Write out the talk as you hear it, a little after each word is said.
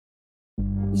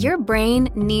Your brain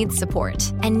needs support,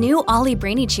 and new Ollie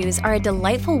Brainy Chews are a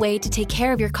delightful way to take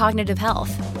care of your cognitive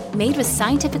health. Made with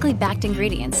scientifically backed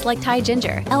ingredients like Thai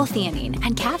ginger, L-theanine,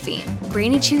 and caffeine,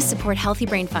 Brainy Chews support healthy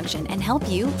brain function and help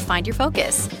you find your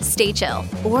focus, stay chill,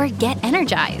 or get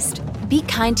energized. Be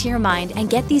kind to your mind and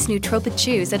get these nootropic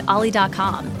chews at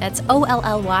ollie.com. That's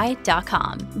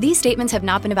OLLY.com. These statements have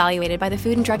not been evaluated by the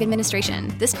Food and Drug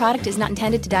Administration. This product is not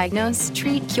intended to diagnose,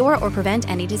 treat, cure, or prevent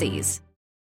any disease.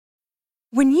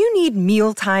 When you need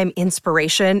mealtime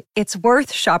inspiration, it's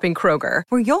worth shopping Kroger,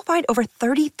 where you'll find over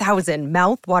 30,000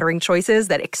 mouth-watering choices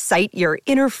that excite your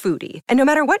inner foodie. And no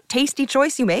matter what tasty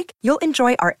choice you make, you'll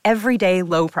enjoy our everyday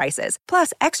low prices,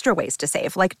 plus extra ways to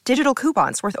save, like digital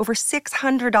coupons worth over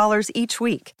 $600 each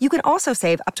week. You can also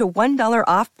save up to $1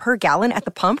 off per gallon at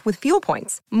the pump with fuel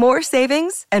points. More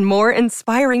savings and more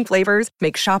inspiring flavors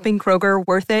make shopping Kroger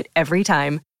worth it every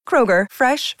time. Kroger,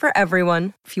 fresh for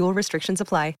everyone. Fuel restrictions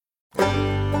apply.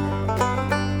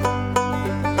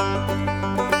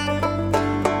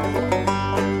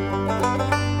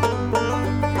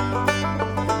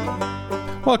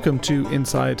 Welcome to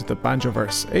Inside the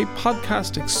Banjoverse, a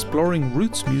podcast exploring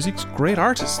roots music's great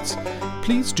artists.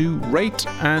 Please do rate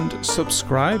and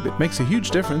subscribe. It makes a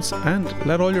huge difference, and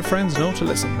let all your friends know to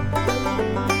listen.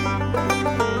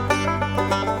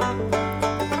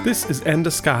 This is Enda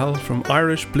Scahill from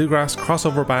Irish bluegrass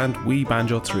crossover band We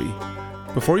Banjo 3.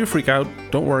 Before you freak out,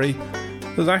 don't worry,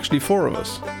 there's actually 4 of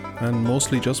us, and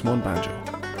mostly just one banjo.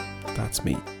 That's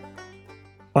me.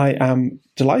 I am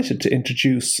delighted to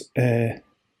introduce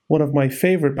one of my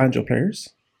favourite banjo players,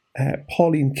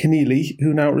 Pauline Conneely,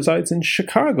 who now resides in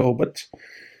Chicago. But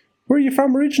where are you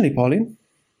from originally, Pauline?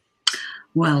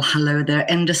 Well, hello there,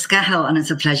 Enda Scahill, and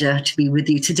it's a pleasure to be with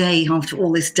you today after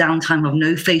all this downtime of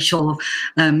no facial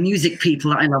music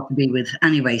people that I love to be with.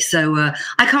 Anyway, so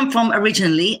I come from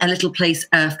originally a little place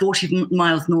 40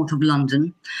 miles north of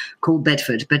London called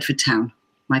Bedford Town.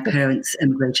 My parents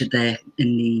immigrated there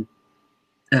in the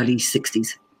early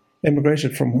 60s.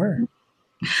 Immigrated from where?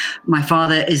 My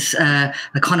father is a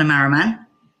Connemara man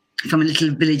from a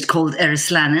little village called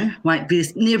Erislanen, right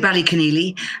near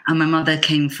Ballyconneely, and my mother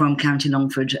came from County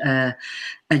Longford,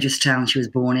 Edgeworthstown she was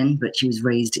born in, but she was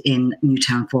raised in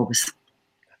Newtown, Forbes.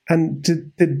 And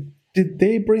did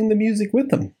they bring the music with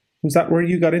them? Was that where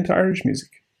you got into Irish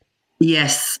music?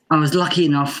 Yes, I was lucky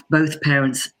enough. Both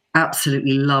parents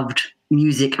absolutely loved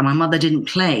music, and my mother didn't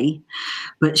play,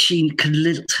 but she could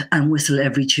lilt and whistle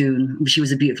every tune. She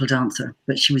was a beautiful dancer,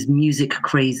 but she was music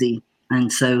crazy.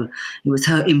 And so it was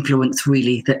her influence,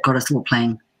 really, that got us all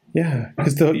playing. Yeah,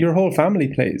 because your whole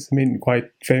family plays. I mean, quite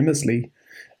famously,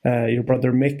 your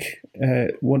brother Mick,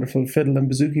 wonderful fiddle and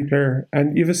bouzouki player.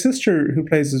 And you have a sister who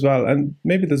plays as well. And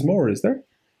maybe there's more, is there?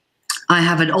 I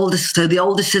have an oldest. So the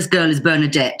oldest girl is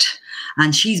Bernadette,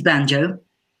 and she's banjo.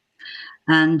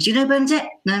 And do you know Bernadette?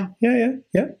 No? Yeah.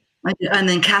 I do. And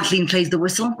then Kathleen plays the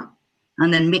whistle.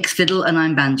 And then Mick's fiddle, and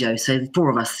I'm banjo. So the 4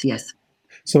 of us, yes.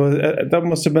 So that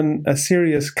must have been a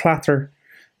serious clatter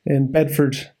in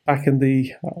Bedford back in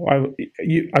the...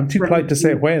 I'm too polite to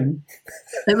say when.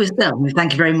 It was,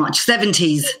 thank you very much,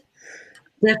 70s.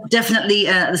 Definitely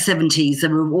the 70s. So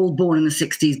we were all born in the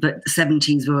 60s, but the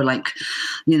 70s were like,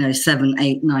 7,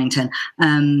 8, 9, 10.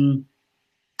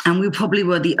 And we probably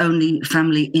were the only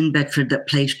family in Bedford that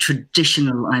played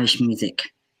traditional Irish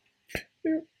music.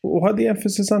 Why the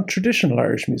emphasis on traditional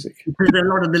Irish music? Because a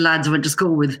lot of the lads I went to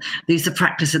school with, they used to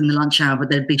practice in the lunch hour, but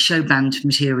they'd be show band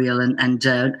material and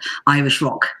Irish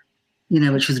rock,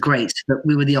 which was great. But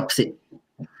we were the opposite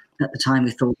at the time.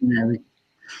 We thought,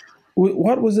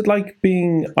 What was it like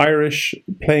being Irish,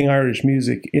 playing Irish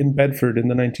music in Bedford in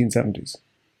the 1970s?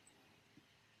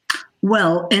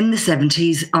 Well, in the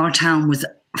 70s, our town was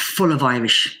full of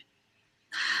Irish.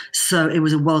 So it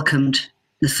was welcomed.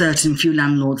 The certain few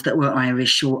landlords that were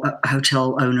Irish or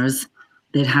hotel owners,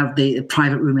 they'd have the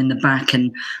private room in the back,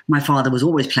 and my father was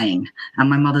always playing. And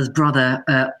my mother's brother,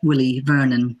 Willie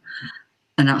Vernon,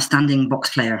 an outstanding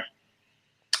box player.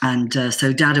 And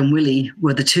so Dad and Willie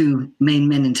were the 2 main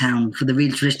men in town for the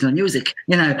real traditional music,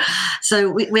 So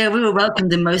we were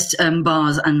welcomed in most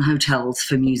bars and hotels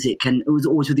for music, and it was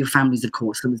always with your families, of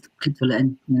course. There was kids were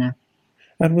letting,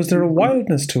 And was there a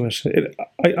wildness to it?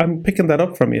 I'm picking that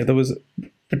up from you. There was,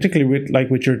 particularly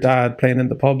with your dad playing in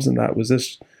the pubs and that. Was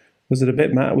it a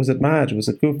bit mad? Was it mad? Was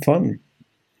it good fun?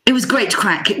 It was great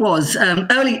crack. It was in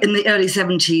the early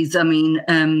 70s. I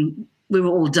mean, we were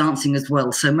all dancing as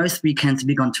well. So most weekends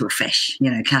we'd gone to a fesh.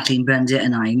 Kathleen, Bernadette,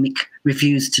 and I. Mick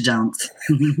refused to dance.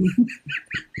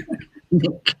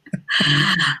 Mick.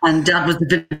 And Dad was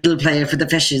the fiddle player for the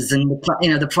fishes and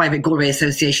the private Galway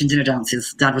Association dinner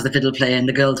dances. Dad was the fiddle player and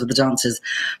the girls were the dancers.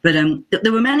 But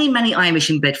there were many Irish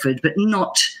in Bedford, but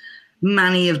not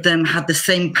many of them had the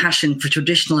same passion for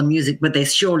traditional music, but they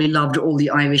surely loved all the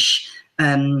Irish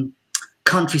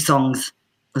country songs,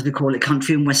 as we call it,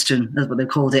 country and western, that's what they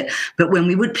called it. But when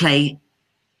we would play,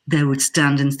 they would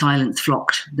stand in silence,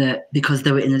 flocked, because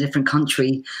they were in a different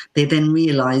country. They then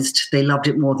realised they loved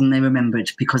it more than they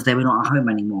remembered because they were not at home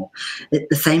anymore.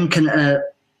 The same can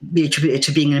be attributed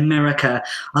to being in America.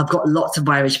 I've got lots of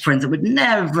Irish friends that would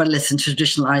never listen to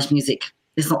traditional Irish music.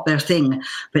 It's not their thing.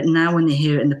 But now when they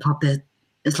hear it in the pub,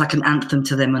 it's like an anthem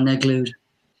to them and they're glued.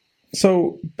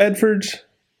 So Bedford,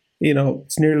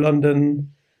 it's near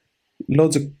London,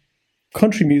 loads of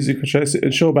country music,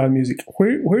 and show band music.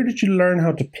 Where did you learn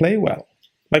how to play well?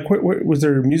 Like, where was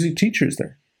there music teachers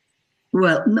there?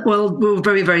 Well, we were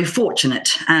very, very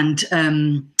fortunate.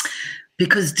 And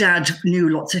because Dad knew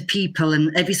lots of people,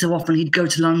 and every so often he'd go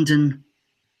to London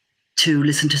to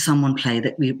listen to someone play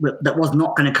that was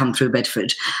not going to come through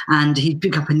Bedford. And he'd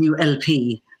pick up a new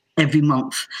LP every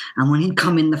month. And when he'd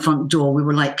come in the front door, we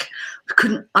were like,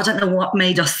 I don't know what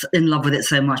made us in love with it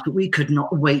so much, but we could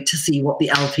not wait to see what the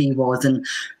LP was and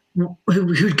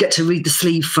who'd get to read the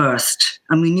sleeve first.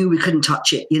 And we knew we couldn't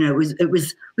touch it.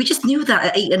 We just knew that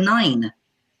at 8 and 9.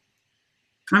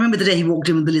 I remember the day he walked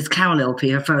in with the Liz Carroll LP,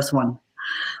 her first one.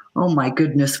 Oh my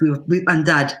goodness. We and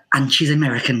Dad, and she's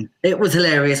American. It was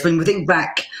hilarious. When we think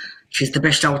back, she's the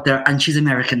best out there and she's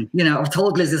American. I've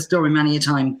told Liz this story many a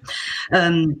time.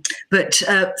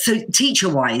 So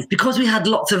teacher-wise, because we had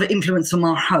lots of influence from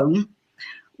our home,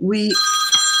 we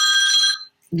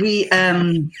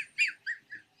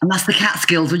and that's the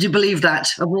Catskills, would you believe that?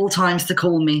 Of all times to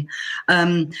call me.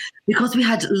 Because we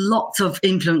had lots of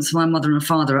influence from my mother and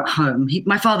father at home.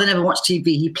 My father never watched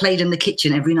TV. He played in the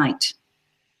kitchen every night.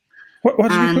 What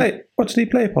did he play? What did he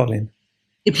play, Pauline?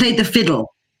 He played the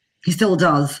fiddle. He still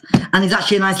does. And he's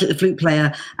actually a nice little flute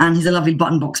player, and he's a lovely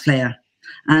button box player.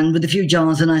 And with a few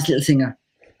jars, a nice little singer.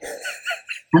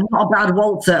 And not a bad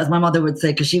waltzer, as my mother would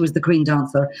say, because she was the queen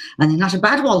dancer. And he's not a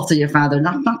bad waltzer, your father.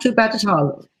 Not too bad at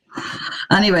all.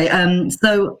 Anyway,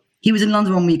 so he was in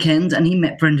London one weekend, and he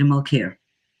met Brendan Mulcair.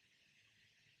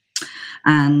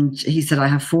 And he said, I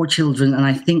have 4 children, and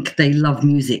I think they love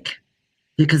music.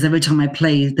 Because every time I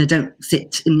play, they don't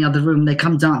sit in the other room. They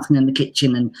come dancing in the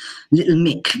kitchen. And little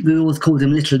Mick, we always called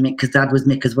him Little Mick because Dad was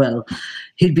Mick as well.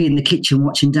 He'd be in the kitchen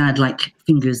watching Dad like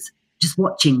fingers, just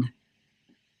watching.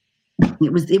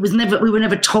 It was never, we were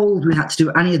never told we had to do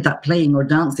any of that playing or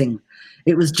dancing.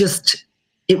 It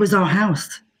was our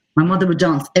house. My mother would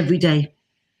dance every day.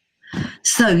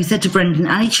 So he said to Brendan,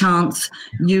 any chance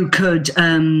you could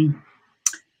come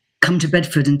to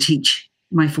Bedford and teach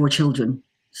my 4 children?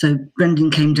 So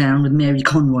Brendan came down with Mary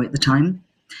Conroy at the time.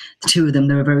 The 2 of them,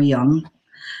 they were very young.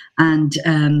 And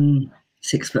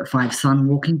 6'5" son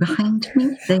walking behind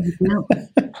me. There you go.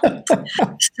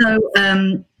 So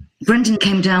Brendan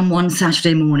came down one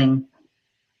Saturday morning.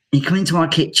 He came into our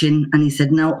kitchen and he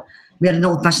said, no, we had an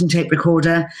old-fashioned tape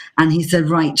recorder. And he said,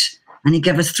 right. And he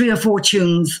gave us 3 or 4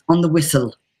 tunes on the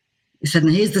whistle. He said,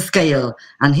 and here's the scale.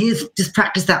 And just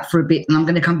practice that for a bit. And I'm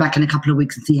going to come back in a couple of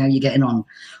weeks and see how you're getting on.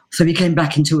 So we came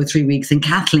back in 2 or 3 weeks. And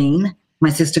Kathleen,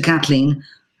 my sister Kathleen,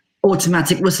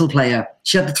 automatic whistle player.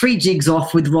 She had the 3 jigs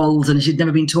off with rolls and she'd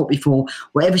never been taught before.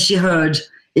 Whatever she heard,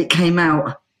 it came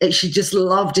out. She just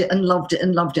loved it and loved it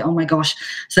and loved it. Oh my gosh.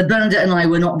 So Bernadette and I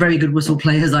were not very good whistle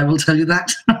players, I will tell you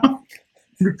that.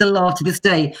 We still laugh to this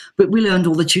day. But we learned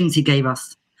all the tunes he gave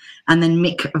us. And then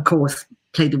Mick, of course,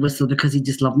 played the whistle because he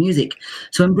just loved music.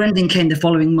 So when Brendan came the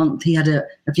following month, he had a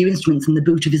few instruments in the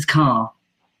boot of his car.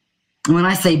 And when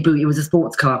I say boot, it was a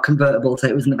sports car convertible, so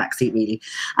it was in the back seat really.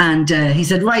 And he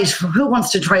said, right, who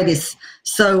wants to try this?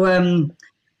 So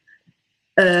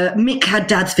Mick had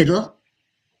Dad's fiddle,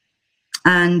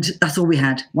 and that's all we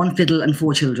had. 1 fiddle and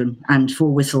 4 children and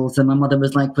 4 whistles. And my mother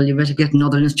was like, well, you better get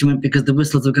another instrument because the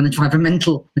whistles are going to drive her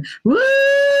mental. Woo!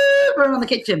 We're on the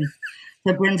kitchen.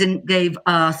 So Brendan gave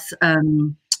us a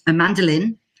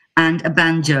mandolin and a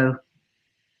banjo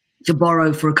to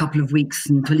borrow for a couple of weeks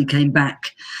until he came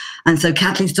back. And so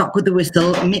Kathleen stuck with the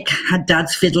whistle. Mick had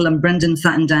Dad's fiddle and Brendan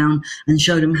sat him down and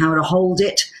showed him how to hold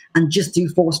it and just do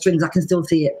 4 strings. I can still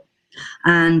see it.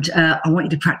 And I want you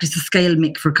to practice the scale,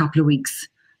 Mick, for a couple of weeks.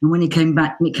 And when he came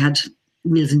back, Mick had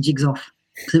wheels and jigs off.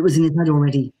 So it was in his head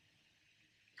already.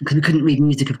 Because we couldn't read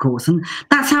music, of course. And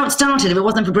that's how it started. If it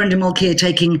wasn't for Brendan Mulcair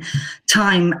taking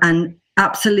time and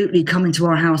absolutely coming to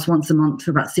our house once a month for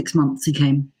about 6 months, he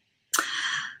came.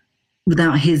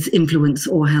 without his influence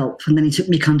or help. And then he took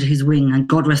me under his wing, and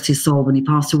God rest his soul, when he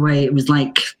passed away, it was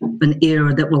like an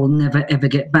era that we'll never, ever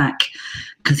get back,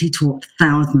 because he taught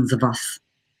thousands of us,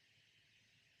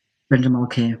 Brendan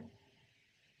Mulcahy.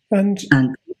 And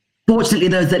fortunately,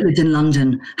 those that lived in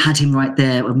London had him right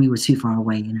there when we were too far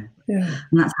away, you know. Yeah.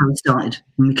 And that's how it started,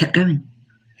 and we kept going.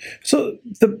 So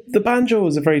the banjo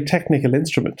is a very technical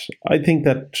instrument. I think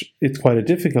that it's quite a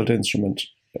difficult instrument.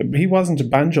 He wasn't a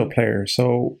banjo player,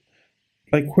 so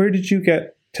like, where did you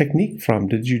get technique from?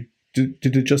 Did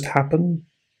it just happen?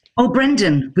 Oh,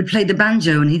 Brendan would play the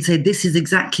banjo, and he'd say, this is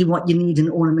exactly what you need in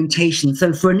ornamentation.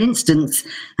 So for an instance,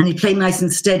 and he'd play nice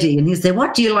and steady, and he'd say,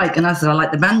 what do you like? And I said, I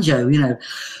like the banjo, you know.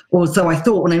 Or so I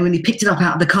thought when he picked it up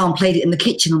out of the car and played it in the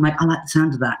kitchen. I'm like, I like the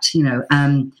sound of that, you know.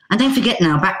 And don't forget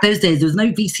now, back those days, there was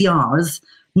no VCRs,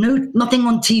 nothing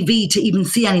on TV to even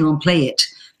see anyone play it.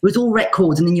 It was all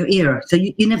records and in your ear. So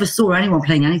you never saw anyone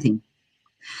playing anything.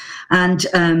 And,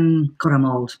 God, I'm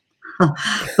old.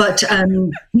 But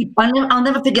I'll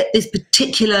never forget this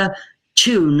particular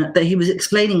tune that he was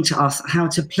explaining to us how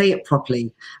to play it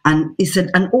properly. And he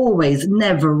said, and always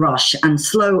never rush, and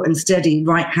slow and steady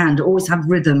right hand, always have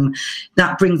rhythm.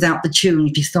 That brings out the tune.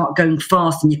 If you start going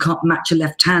fast and you can't match your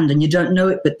left hand and you don't know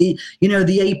it, but the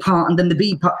A part and then the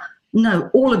B part, no,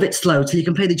 all of it slow till you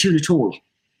can play the tune at all.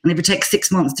 And if it takes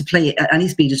 6 months to play it at any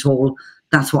speed at all,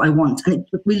 that's what I want. And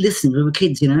we listened, we were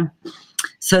kids, you know.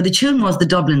 So the tune was the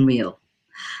Dublin Reel.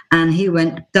 And he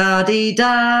went,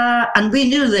 da-dee-da. And we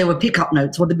knew they were pickup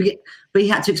notes, but he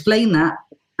had to explain that.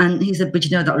 And he said, but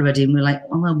you know that already. And we were like,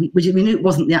 oh, well, we knew it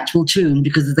wasn't the actual tune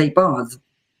because there's 8 bars,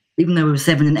 even though we were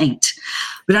 7 and 8.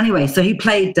 But anyway, so he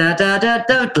played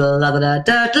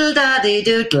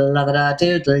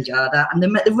da-da-da-da-da-da-da-da-da-da-da-da-da-da-da. And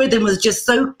the rhythm was just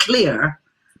so clear.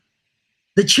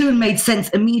 The tune made sense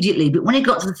immediately, but when he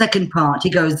got to the second part, he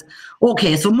goes,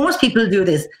 okay, so most people do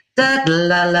this. He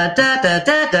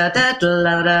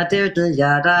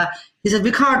said,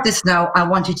 record this now. I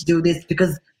want you to do this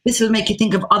because this will make you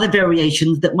think of other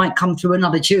variations that might come through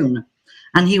another tune.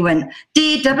 And he went,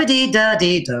 dee da ba dee da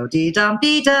dee do dee dum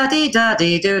dee da dee da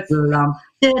dee do dum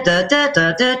da da da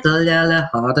da da da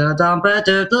da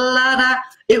da da.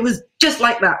 It was just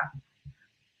like that.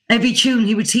 Every tune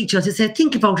he would teach us, he said,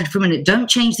 think about it for a minute. Don't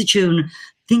change the tune.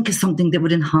 Think of something that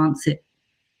would enhance it.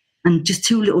 And just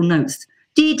 2 little notes.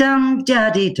 Dee-dum,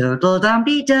 da-dee-do-dum,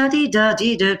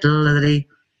 dee-da-dee-da-dee-do-dee.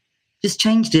 Just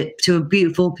changed it to a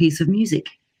beautiful piece of music.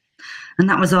 And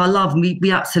that was our love.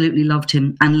 We absolutely loved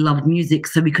him and loved music,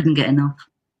 so we couldn't get enough.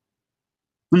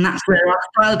 And that's where our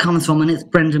style comes from, and it's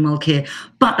Brendan Mulcahy.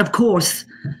 But, of course,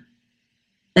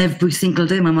 every single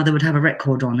day my mother would have a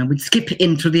record on, and we'd skip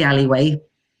in through the alleyway.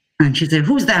 And she said,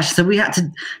 who's that? So we had to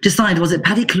decide, was it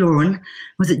Paddy Cloran?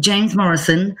 Was it James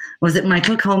Morrison? Was it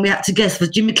Michael Cohen? We had to guess. Was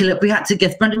Jimmy Killip? We had to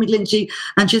guess. Brendan McGlinchey.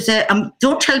 And she said,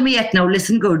 don't tell me yet now,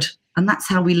 listen good. And that's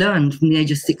how we learned from the age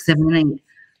of 6, 7 and 8,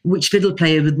 which fiddle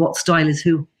player with what style is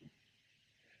who.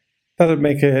 That would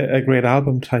make a great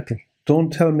album title.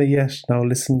 Don't tell me yet, now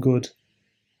listen good.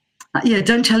 Yeah,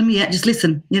 don't tell me yet, just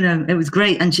listen. You know, it was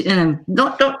great. And she,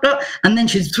 dot, dot, dot. And then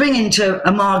she'd swing into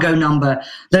a Margot number.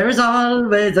 There is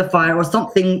always a fire or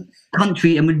something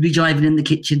country, and we'd be jiving in the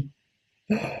kitchen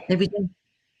every day.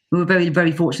 We were very,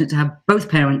 very fortunate to have both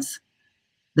parents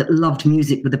that loved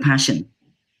music with a passion,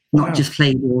 not just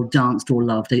played or danced or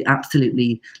loved. They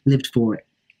absolutely lived for it.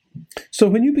 So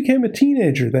when you became a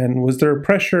teenager then, was there a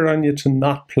pressure on you to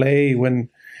not play when,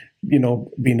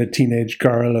 being a teenage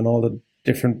girl and all the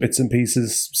different bits and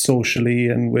pieces socially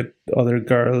and with other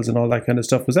girls and all that kind of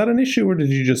stuff? Was that an issue, or did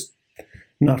you just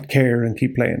not care and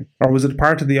keep playing? Or was it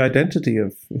part of the identity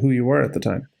of who you were at the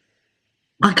time?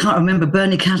 I can't remember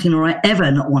Bernie, Kathleen or I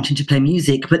ever not wanting to play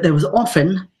music, but there was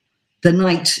often the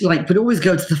night, we'd always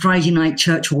go to the Friday night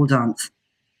church hall dance.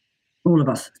 All of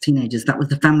us teenagers, that was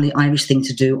the family Irish thing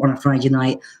to do on a Friday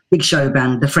night. Big show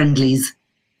band, the Friendlies,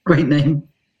 great name.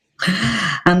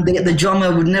 And the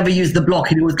drummer would never use the block,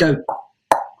 he'd always go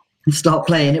and start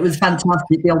playing. It was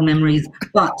fantastic, the old memories.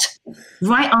 But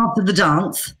right after the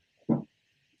dance,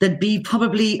 there'd be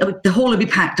probably, the hall would be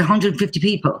packed, 150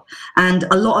 people. And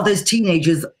a lot of those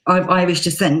teenagers of Irish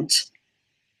descent,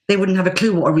 they wouldn't have a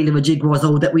clue what a reel of a jig was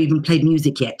or that we even played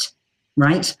music yet,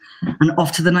 right? And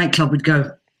off to the nightclub we'd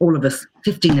go, all of us,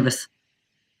 15 of us.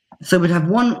 So we'd have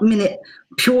 1 minute,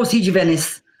 pure Siege of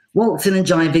Venice, waltzing and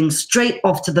jiving, straight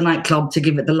off to the nightclub to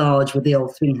give it the large with the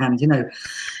old swing hand,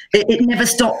 It never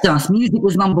stopped us. Music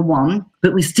was number one,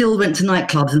 but we still went to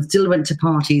nightclubs and still went to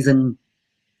parties,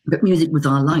 but music was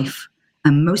our life.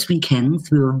 And most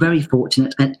weekends, we were very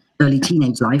fortunate at early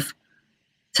teenage life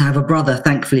to have a brother,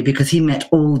 thankfully, because he met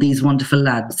all these wonderful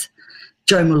lads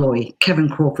Joe Malloy, Kevin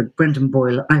Crawford, Brendan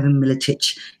Boyle, Ivan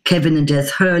Milicic, Kevin and Des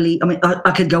Hurley. I mean,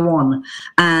 I could go on.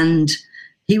 And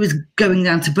he was going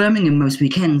down to Birmingham most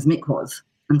weekends, Mick was,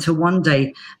 until one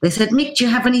day they said, Mick, do you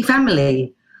have any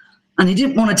family? And he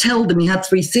didn't want to tell them he had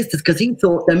 3 sisters because he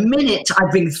thought the minute I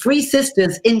bring 3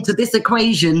 sisters into this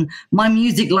equation, my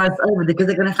music life's over because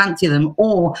they're going to fancy them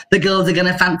or the girls are going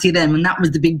to fancy them. And that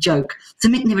was the big joke. So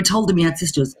Mick never told them he had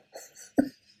sisters.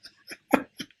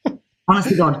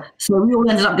 Honestly, God. So we all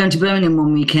ended up going to Birmingham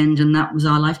one weekend and that was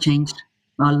our life changed.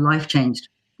 Our life changed.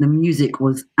 The music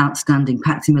was outstanding.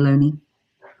 Patsy Maloney,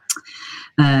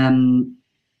 the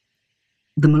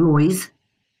Malloys.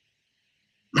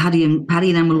 Paddy and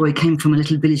Anne Malloy came from a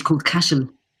little village called Cashel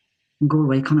in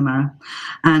Galway, Connemara.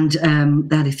 And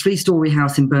they had a 3-story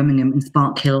house in Birmingham in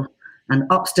Spark Hill. And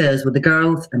upstairs were the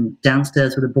girls and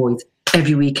downstairs were the boys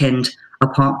every weekend,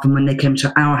 apart from when they came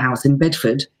to our house in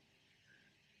Bedford.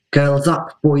 Girls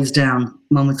up, boys down.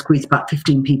 Mum would squeeze about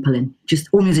 15 people in, just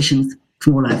all musicians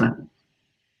from all over.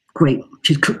 Great.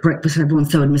 She'd cook breakfast for everyone,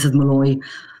 so would Mrs. Malloy.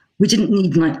 We didn't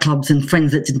need nightclubs and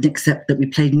friends that didn't accept that we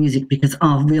played music because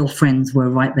our real friends were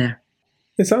right there.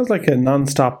 It sounds like a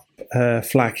non-stop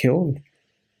Flack Hill.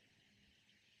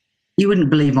 You wouldn't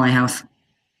believe my house.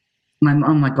 Oh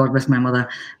my God, rest my mother.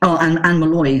 Oh, and Anne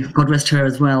Malloy, God rest her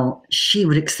as well. She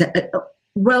would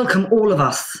welcome all of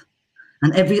us.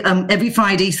 And every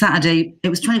Friday, Saturday, it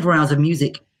was 24 hours of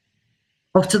music.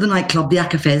 Off to the nightclub, the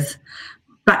Acafez,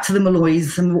 back to the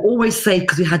Malloys, and we were always safe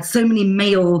because we had so many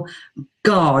male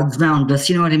guards round us,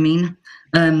 you know what I mean?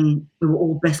 We were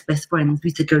all best friends. We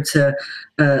used to go to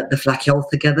the Flack Hills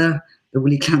together, the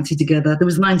Willie Clancy together. There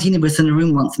was 19 of us in a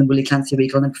room once in the Willie Clancy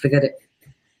week. I'll never forget it.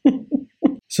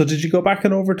 So did you go back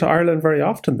and over to Ireland very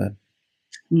often then?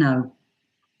 No.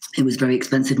 It was very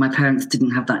expensive. My parents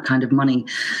didn't have that kind of money.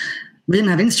 We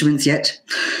didn't have instruments yet.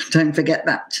 Don't forget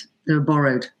that. They were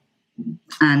borrowed.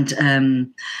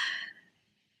 And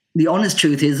the honest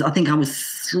truth is, I think I was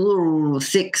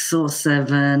 6 or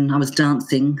 7. I was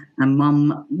dancing, and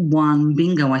Mum won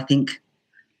bingo, I think.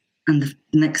 And the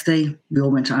next day, we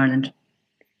all went to Ireland.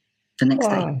 The next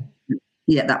day.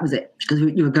 Yeah, that was it. Because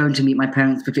you were going to meet my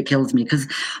parents, if it kills me. Because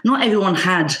not everyone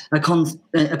had a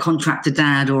contractor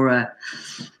dad or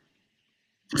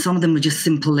some of them were just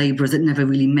simple labourers that never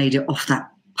really made it off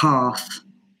that path.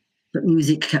 But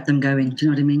music kept them going. Do you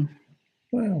know what I mean?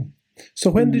 Wow. So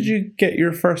when did you get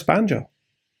your first banjo?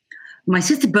 My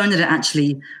sister Bernadette,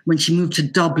 actually, when she moved to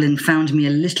Dublin, found me a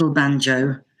little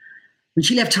banjo. When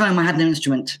she left home, I had no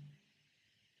instrument.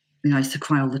 I used to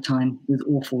cry all the time. It was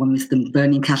awful. I missed them.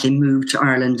 Bernie and Kathleen moved to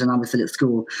Ireland and I was still at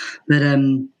school. But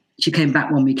she came back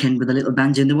one weekend with a little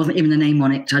banjo and there wasn't even a name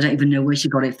on it. I don't even know where she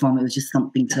got it from. It was just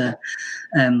something to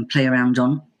play around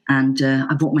on. And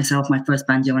I bought myself my first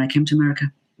banjo when I came to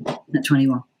America at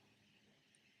 21.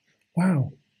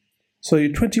 Wow. So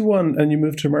you're 21 and you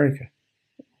moved to America.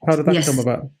 How did that come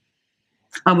about?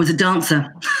 I was a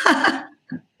dancer.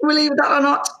 Believe that or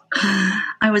not.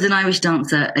 I was an Irish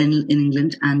dancer in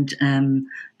England and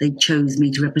they chose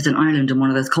me to represent Ireland on one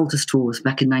of those Cultus tours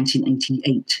back in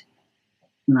 1988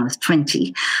 when I was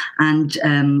 20. And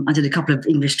I did a couple of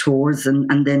English tours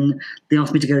and then they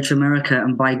asked me to go to America.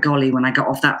 And by golly, when I got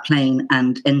off that plane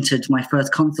and entered my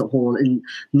first concert hall in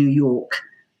New York,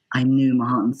 I knew my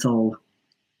heart and soul.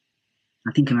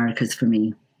 I think America's for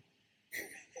me.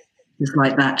 Just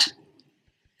like that.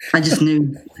 I just knew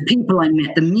the people I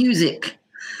met, the music,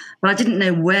 but I didn't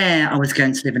know where I was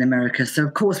going to live in America. So,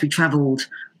 of course, we traveled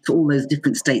to all those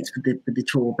different states with the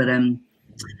tour. But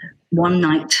one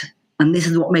night, and this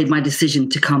is what made my decision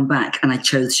to come back, and I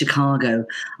chose Chicago.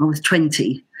 I was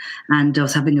 20, and I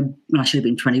was having I should have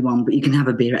been 21, but you can have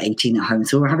a beer at 18 at home.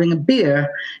 So we're having a beer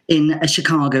in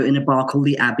Chicago in a bar called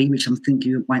the Abbey, which I'm thinking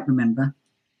you might remember.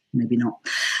 Maybe not.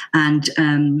 And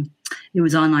it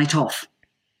was our night off.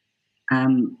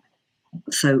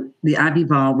 So the Abbey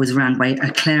Bar was run by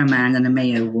a Clare man and a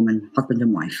Mayo woman, husband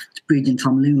and wife, Bridge and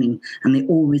Tom Looney, and they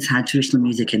always had traditional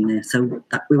music in there. So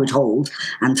that we were told,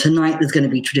 and tonight there's going to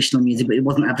be traditional music, but it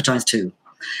wasn't advertised too.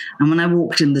 And when I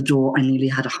walked in the door, I nearly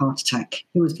had a heart attack.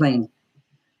 Who was playing?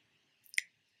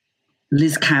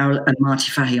 Liz Carroll and Marty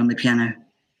Fahey on the piano.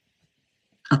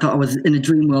 I thought I was in a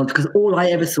dream world because all I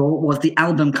ever saw was the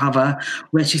album cover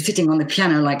where she's sitting on the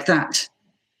piano like that.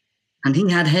 And he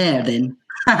had hair then.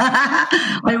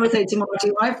 I always say to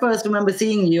Marty, when I first remember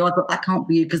seeing you, I thought, that can't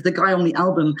be you because the guy on the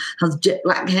album has jet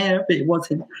black hair, but it was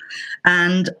him.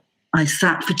 And I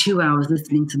sat for 2 hours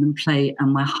listening to them play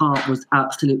and my heart was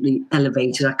absolutely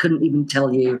elevated. I couldn't even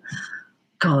tell you,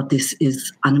 God, this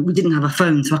is... And we didn't have a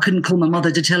phone, so I couldn't call my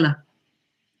mother to tell her.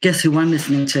 Guess who I'm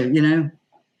listening to, you know?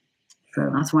 So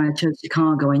that's why I chose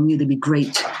Chicago. I knew there'd be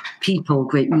great people,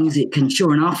 great music. And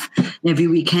sure enough, every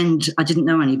weekend, I didn't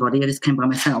know anybody. I just came by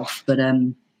myself. But I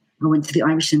went to the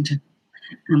Irish Centre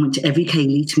and went to every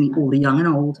ceilidh to meet all the young and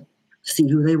old, to see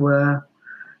who they were.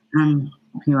 And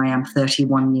here I am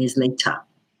 31 years later.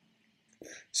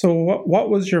 So what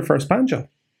was your first banjo?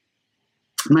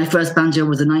 My first banjo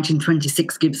was a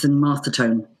 1926 Gibson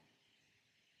Mastertone.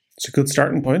 It's a good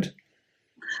starting point.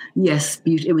 Yes,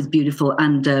 it was beautiful.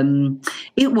 And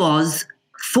it was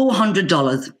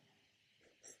 $400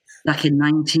 back in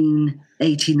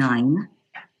 1989.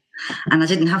 And I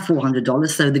didn't have $400.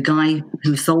 So the guy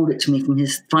who sold it to me from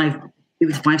his it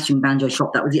was a 5-string banjo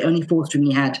shop. That was the only 4-string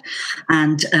he had.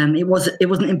 And it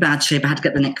wasn't in bad shape. I had to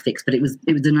get the neck fixed, but it was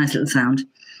a nice little sound.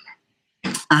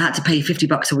 I had to pay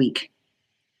 $50 a week.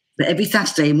 But every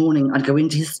Saturday morning, I'd go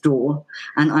into his store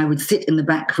and I would sit in the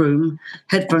back room,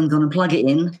 headphones on and plug it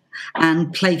in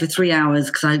and play for 3 hours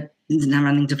because I didn't have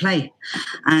anything to play.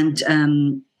 And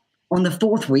on the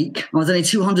 4th week, I was only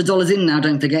 $200 in now,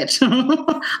 don't forget.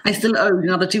 I still owed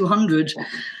another $200.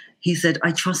 He said,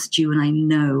 I trust you and I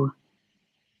know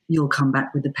you'll come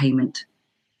back with the payment.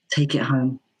 Take it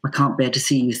home. I can't bear to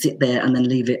see you sit there and then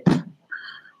leave it.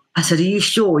 I said, are you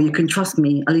sure you can trust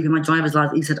me? I'll leave you my driver's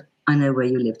license. He said, I know where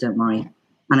you live, don't worry.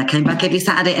 And I came back every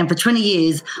Saturday, and for 20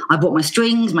 years, I bought my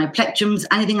strings, my plectrums,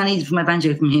 anything I needed for my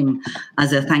banjo from him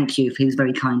as a thank you. He was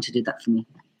very kind to do that for me.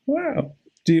 Wow.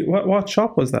 What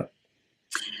shop was that?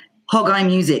 Hog Eye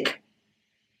Music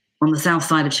on the south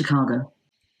side of Chicago.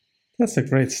 That's a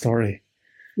great story.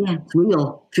 Yeah, it's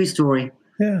real, true story.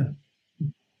 Yeah.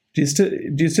 Do you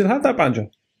still have that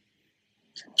banjo?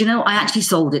 Do you know, I actually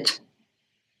sold it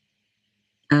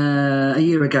a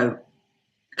year ago.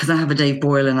 Because I have a Dave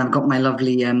Boyle and I've got my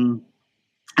lovely Manuome,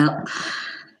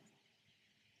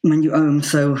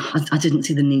 so I didn't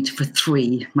see the need for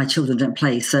 3. My children don't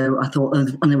play, so I thought,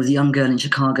 and there was a young girl in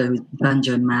Chicago who's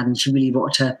banjo mad, and she really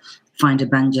wanted to find a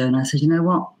banjo, and I said, you know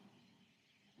what?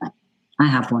 I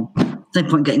have one. There's no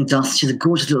point getting dust. She's a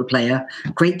gorgeous little player,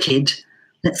 great kid.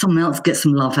 Let someone else get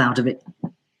some love out of it.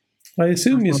 I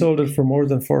assume you sold it for more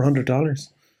than $400.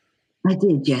 I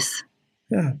did, yes.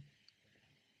 Yeah.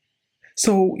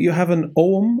 So you have an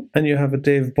Ohm and you have a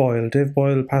Dave Boyle. Dave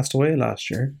Boyle passed away last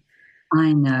year.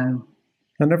 I know.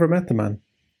 I never met the man.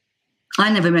 I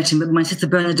never met him, but my sister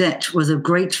Bernadette was a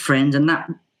great friend, and that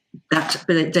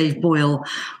Dave Boyle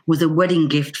was a wedding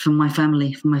gift from my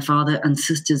family, from my father and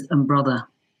sisters and brother.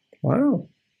 Wow.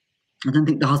 I don't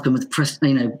think the husband was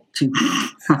too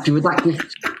happy with that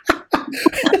gift.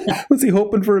 Was he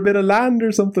hoping for a bit of land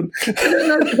or something? I don't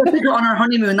know, because I took her on our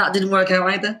honeymoon. That didn't work out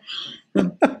either. I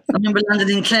remember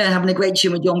landing in Clare having a great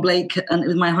tune with John Blake, and it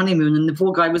was my honeymoon, and the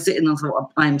poor guy was sitting, and I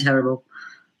thought, I'm terrible.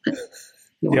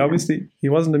 He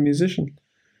wasn't a musician.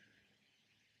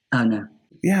 Oh, no.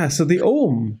 Yeah, so the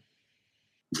Ohm.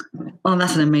 Oh,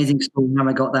 that's an amazing story, how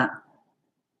I got that.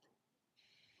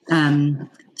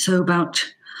 So about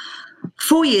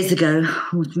 4 years ago,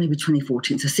 or maybe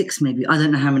 2014, so 6 maybe, I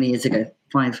don't know how many years ago,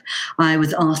 5, I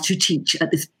was asked to teach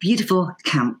at this beautiful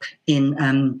camp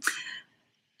in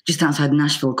just outside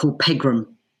Nashville called Pegram.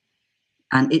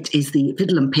 And it is the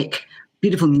Fiddle and Pick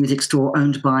beautiful music store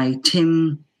owned by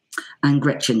Tim and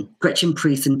Gretchen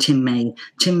Priest and Tim May.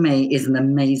 Tim May is an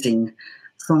amazing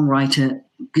songwriter,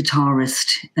 guitarist,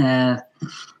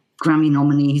 Grammy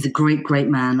nominee. He's a great, great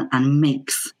man and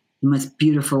makes the most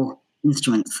beautiful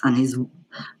instruments. And his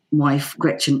wife,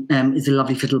 Gretchen, is a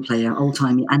lovely fiddle player,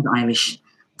 old-timey and Irish,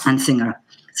 and singer.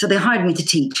 So they hired me to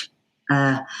teach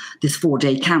this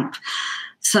 4-day camp.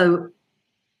 So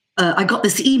I got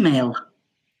this email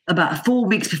about 4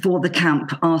 weeks before the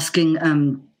camp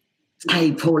asking,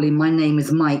 hey, Pauline, my name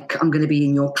is Mike. I'm going to be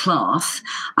in your class.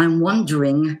 I'm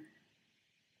wondering,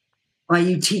 are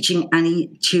you teaching any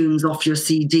tunes off your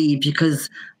CD? Because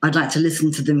I'd like to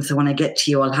listen to them. So when I get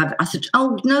to you, I'll have it. I said,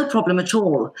 oh, no problem at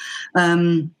all.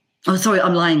 Oh, sorry,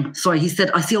 I'm lying. Sorry. He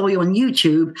said, I see all you on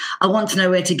YouTube. I want to know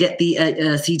where to get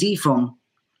the CD from.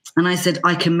 And I said,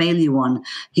 I can mail you one.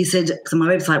 He said, so my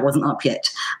website wasn't up yet.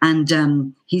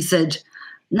 And he said,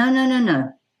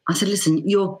 no. I said, listen,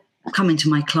 you're coming to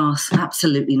my class.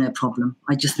 Absolutely no problem.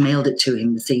 I just mailed it to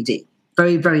him, the CD.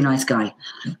 Very, very nice guy.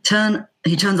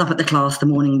 He turns up at the class the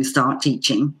morning we start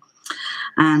teaching,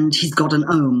 and he's got an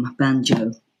Ohm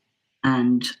banjo.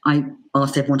 And I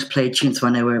asked everyone to play a tune so I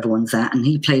know where everyone's at. And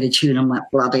he played a tune. I'm like,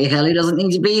 bloody hell, he doesn't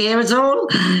need to be here at all.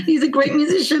 He's a great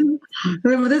musician.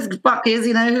 Whoever this fuck is,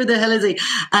 who the hell is he?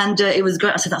 And it was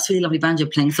great. I said, that's really lovely banjo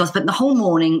playing. So I spent the whole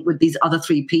morning with these other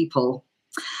 3 people.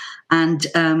 And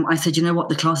I said, you know what,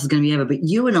 the class is going to be over, but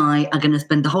you and I are going to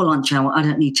spend the whole lunch hour. I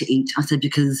don't need to eat. I said,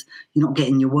 because you're not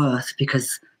getting your worth,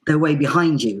 because they're way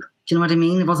behind you. Do you know what I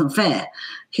mean? It wasn't fair.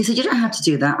 He said, you don't have to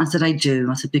do that. I said, I do.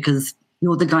 I said, because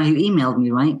you're the guy who emailed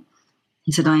me, right?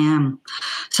 He said, I am.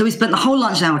 So we spent the whole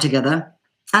lunch hour together.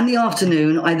 And the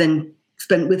afternoon, I then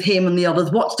spent with him and the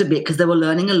others, watched a bit because they were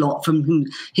learning a lot from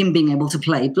him being able to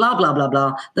play, blah, blah, blah,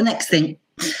 blah. The next thing,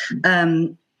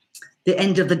 the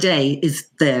end of the day is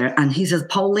there. And he says,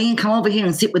 Pauline, come over here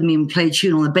and sit with me and play a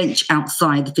tune on the bench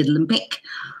outside the fiddle and pick.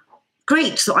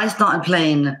 Great. So I started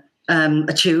playing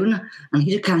a tune, and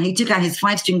he took out his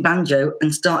 5-string banjo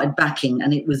and started backing,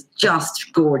 and it was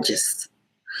just gorgeous.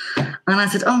 And I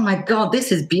said, oh my God,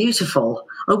 this is beautiful.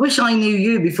 I wish I knew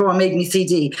you before I made me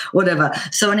CD, whatever.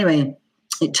 So anyway,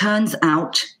 it turns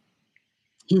out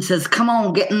he says, come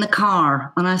on, get in the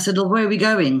car. And I said, well, where are we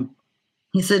going?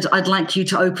 He said, I'd like you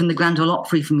to open the Grand Ole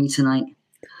Opry for me tonight.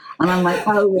 And I'm like,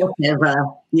 oh, whatever.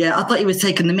 Yeah, I thought he was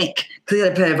taking the mick because he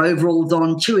had a pair of overalls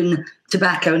on, chewing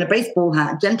tobacco and a baseball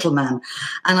hat, gentleman.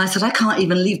 And I said, I can't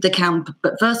even leave the camp.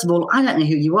 But first of all, I don't know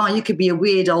who you are. You could be a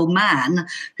weird old man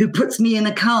who puts me in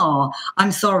a car.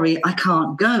 I'm sorry, I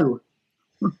can't go.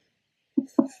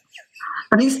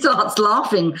 And he starts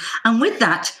laughing. And with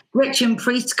that, Gretchen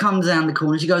Priest comes down the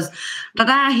corner. She goes, did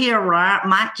I hear right?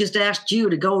 Mike just asked you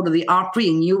to go to the Opry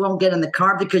and you won't get in the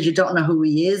car because you don't know who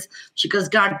he is? She goes,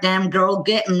 goddamn girl,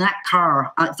 get in that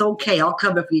car. It's okay. I'll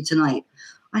cover for you tonight.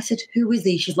 I said, who is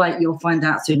he? She's like, you'll find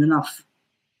out soon enough.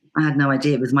 I had no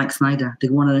idea. It was Mike Snyder, the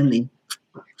one and only.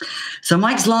 So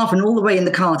Mike's laughing all the way in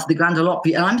the car to the Grand Ole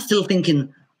Opry. And I'm still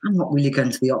thinking, I'm not really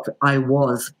going to the opera. I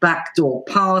was. Back door,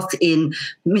 passed in.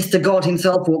 Mr. God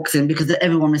himself walks in because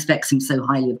everyone respects him so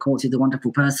highly. Of course, he's a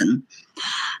wonderful person.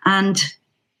 And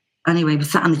anyway, we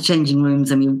sat in the changing rooms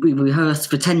and we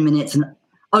rehearsed for 10 minutes and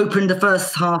opened the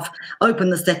first half,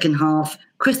 opened the second half.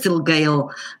 Crystal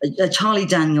Gale, Charlie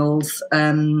Daniels.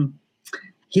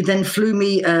 He then flew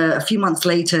me a few months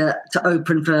later to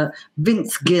open for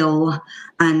Vince Gill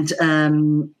and...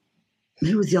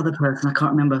 who was the other person? I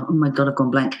can't remember. Oh, my God, I've gone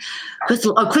blank.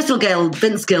 Crystal Gale,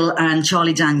 Vince Gill, and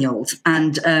Charlie Daniels.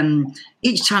 And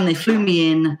each time they flew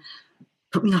me in,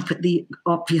 put me up at the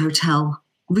Opry Hotel.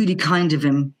 Really kind of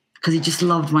him, because he just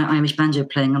loved my Irish banjo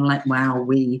playing. I'm like, wow,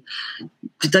 we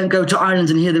don't go to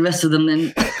Ireland and hear the rest of them.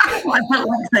 Then I felt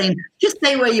like saying, just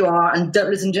stay where you are and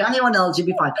don't listen to anyone else. You'll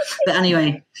be fine. But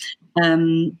anyway,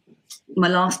 my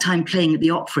last time playing at the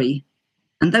Opry,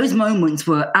 and those moments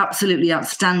were absolutely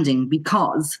outstanding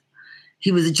because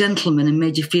he was a gentleman and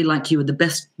made you feel like you were the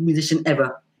best musician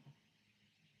ever.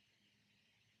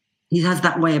 He has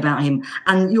that way about him.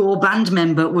 And your band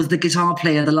member was the guitar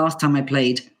player the last time I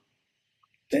played.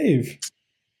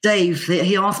 Dave,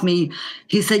 he asked me,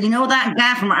 he said, you know that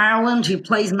guy from Ireland who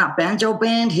plays in that banjo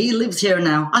band? He lives here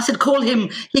now. I said, call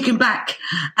him, he can back.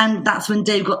 And that's when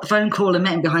Dave got the phone call and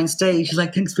met him behind stage. He's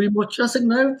like, thanks very much. I said,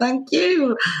 no, thank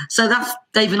you. So that's,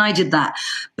 Dave and I did that.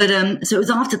 But so it was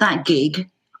after that gig,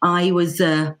 we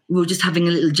were just having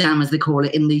a little jam, as they call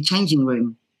it, in the changing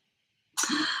room.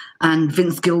 And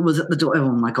Vince Gill was at the door.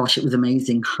 Oh my gosh, it was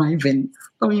amazing. Hi, Vince.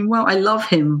 I mean, well, I love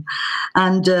him.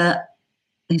 And,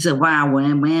 he said, wow,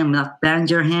 wham, that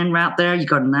banjo hand right there, you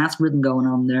got a nice rhythm going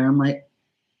on there. I'm like,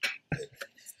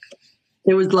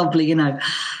 it was lovely, you know.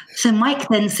 So Mike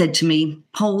then said to me,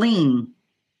 Pauline,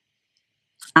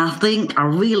 I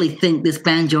really think this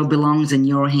banjo belongs in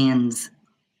your hands.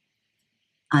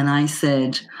 And I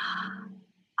said,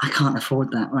 I can't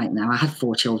afford that right now. I had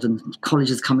 4 children. College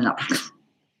is coming up.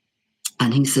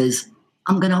 And he says,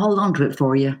 I'm going to hold on to it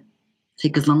for you.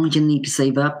 Take as long as you need to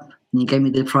save up. And he gave me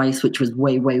the price, which was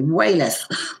way, way, way less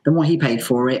than what he paid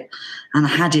for it. And I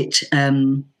had it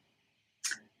 9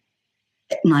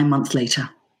 months later.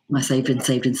 I saved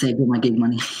all my gig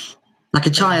money. Like a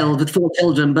child with 4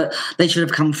 children, but they should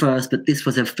have come first. But this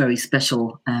was a very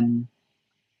special...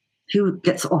 who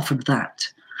gets offered that?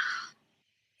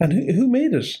 And who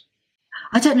made it?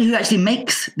 I don't know who actually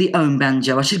makes the own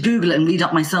banjo. I should Google it and read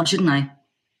up myself, shouldn't I?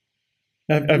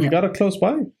 Have you got it close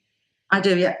by? I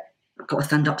do, yeah. I've got to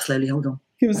stand up slowly. Hold on.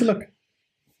 Give us a look.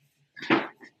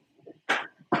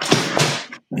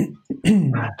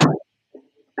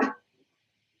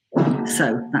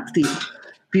 So that's the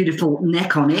beautiful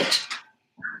neck on it.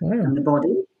 Wow. And the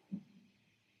body.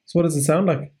 So what does it sound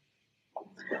like?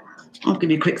 I'll give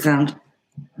you a quick sound.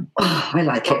 Oh, I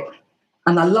like it.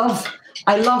 And I love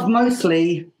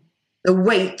mostly the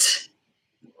weight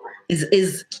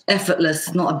is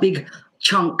effortless, not a big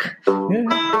chunk. Yeah.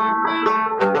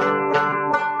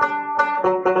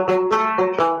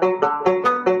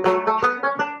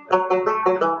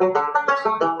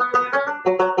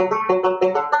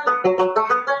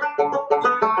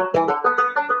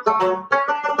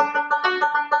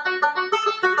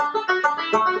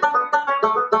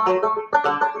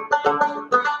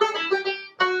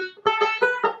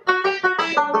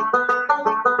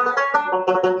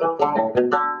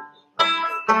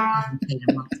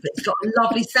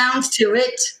 lovely sounds to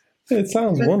it. It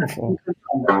sounds wonderful.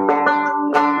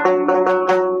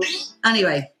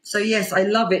 Anyway, so yes, I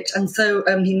love it. And so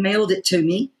he mailed it to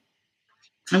me.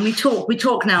 And we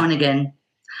talk now and again.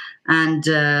 And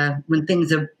when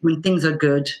things are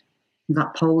good,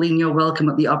 like, Pauline, you're welcome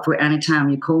at the Opera anytime.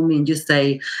 You call me and just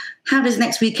say, how does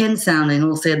next weekend sound? And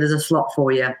I'll say there's a slot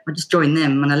for you. I just join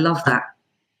them, and I love that.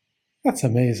 That's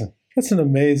amazing. That's an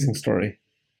amazing story.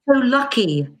 So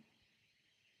lucky.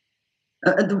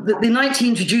 The night he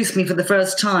introduced me for the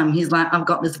first time, he's like, I've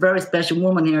got this very special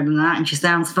woman here tonight, and she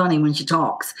sounds funny when she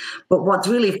talks. But what's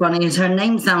really funny is her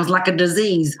name sounds like a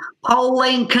disease.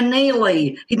 Pauline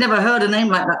Conneely. He'd never heard a name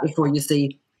like that before, you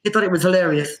see. He thought it was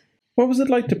hilarious. What was it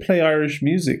like to play Irish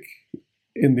music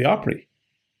in the Opry?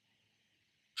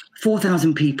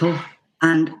 4,000 people,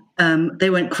 and they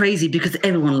went crazy because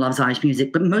everyone loves Irish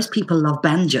music, but most people love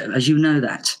banjo, as you know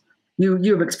that.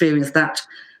 You've experienced that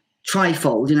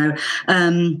trifold, you know.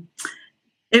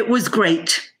 It was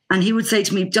great. And he would say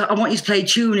to me, I want you to play a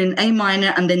tune in A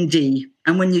minor and then D.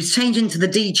 And when you change into the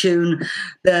D tune,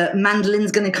 the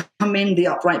mandolin's going to come in, the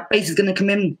upright bass is going to come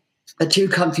in, the two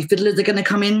country fiddlers are going to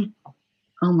come in.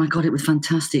 Oh my God, it was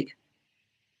fantastic.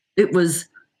 It was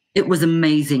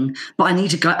amazing. But I need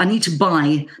to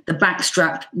buy the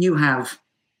backstrap you have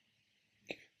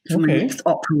for my next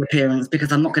opera appearance,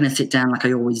 because I'm not going to sit down like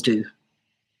I always do.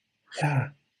 Yeah.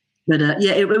 But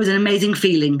it was an amazing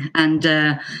feeling.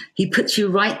 And he puts you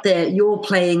right there. You're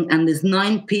playing, and there's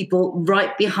 9 people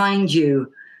right behind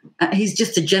you. He's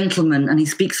just a gentleman, and he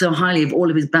speaks so highly of all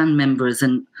of his band members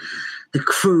and the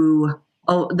crew.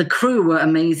 Oh, the crew were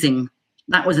amazing.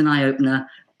 That was an eye-opener.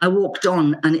 I walked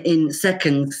on, and in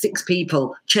seconds, 6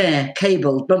 people, chair,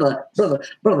 cable, brother,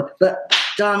 but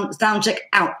sound check,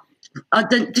 out.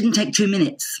 Didn't take 2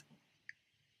 minutes.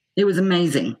 It was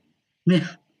amazing. Yeah,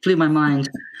 blew my mind.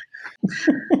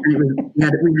 And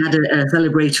we had a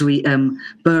celebratory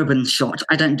bourbon shot.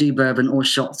 I don't do bourbon or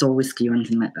shots or whiskey or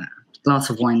anything like that.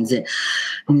 Glass of wine is it.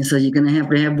 And so you're going to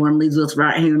have one of these with us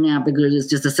right here now, because it's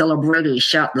just a celebratory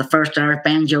shot, the first Irish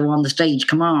banjo on the stage.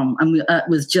 Come on. And it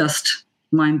was just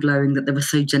mind-blowing that they were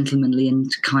so gentlemanly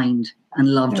and kind and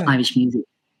loved Irish music.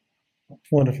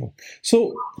 Wonderful.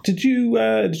 So did you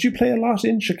play a lot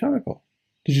in Chicago?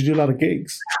 Did you do a lot of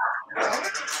gigs?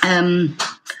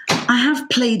 I have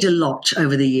played a lot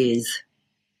over the years.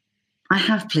 I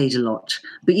have played a lot.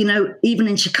 But, you know, even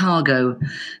in Chicago,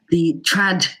 the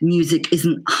trad music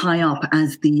isn't high up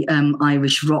as the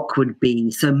Irish rock would be.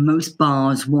 So most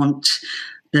bars want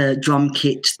the drum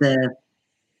kit, the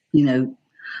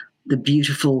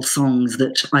beautiful songs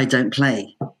that I don't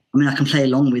play. I mean, I can play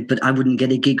along with, but I wouldn't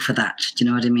get a gig for that. Do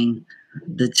you know what I mean?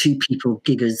 The 2 people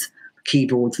giggers,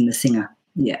 keyboards and the singer.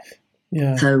 Yeah.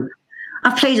 Yeah. So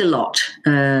I've played a lot,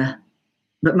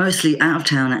 but mostly out of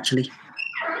town, actually.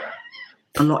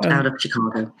 A lot out of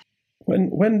Chicago.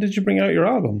 When did you bring out your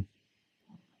album?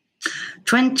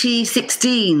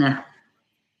 2016.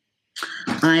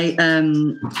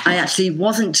 I actually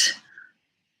wasn't.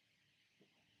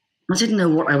 I didn't know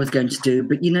what I was going to do,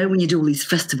 but you know when you do all these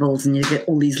festivals and you get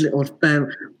all these little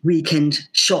weekend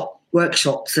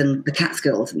workshops and the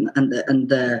Catskills and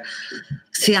the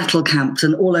Seattle camps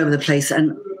and all over the place,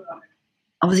 and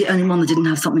I was the only one that didn't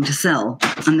have something to sell,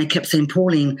 and they kept saying,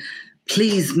 Pauline,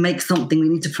 please make something. We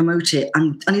need to promote it.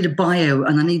 I need a bio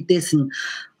and I need this. And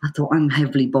I thought, I'm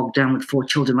heavily bogged down with 4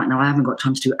 children right now. I haven't got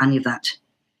time to do any of that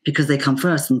because they come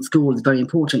first and school is very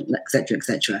important, et cetera, et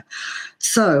cetera.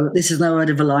 So this is no word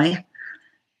of a lie.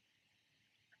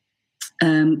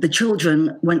 The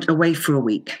children went away for a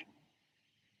week.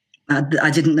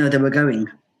 I didn't know they were going,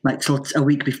 like till a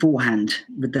week beforehand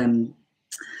with them,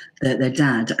 their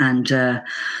dad. And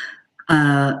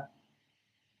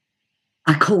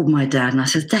I called my dad and I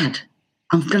said, Dad,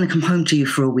 I'm going to come home to you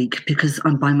for a week because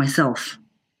I'm by myself.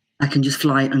 I can just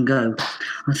fly and go.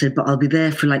 I said, but I'll be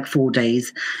there for like 4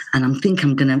 days and I'm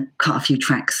going to cut a few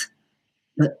tracks.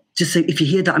 But just so if you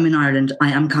hear that I'm in Ireland, I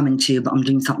am coming to you, but I'm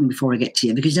doing something before I get to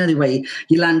you. Because you know the way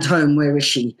you land home, where is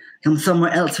she? I'm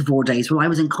somewhere else for 4 days. Well, I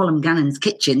was in Colm Gannon's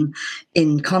kitchen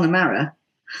in Connemara,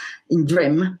 in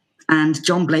Drim, and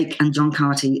John Blake and John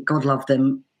Carty, God love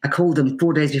them, I called them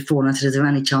 4 days before and I said, is there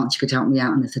any chance you could help me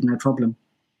out? And they said, no problem.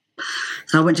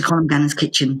 So I went to Colm Gannon's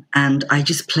kitchen and I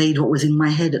just played what was in my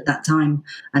head at that time.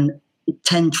 And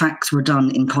 10 tracks were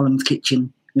done in Colm's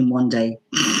kitchen in one day.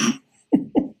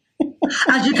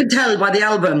 As you can tell by the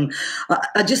album,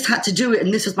 I just had to do it.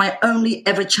 And this was my only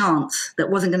ever chance that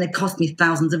wasn't going to cost me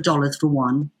thousands of dollars for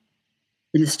one,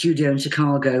 in a studio in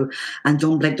Chicago. And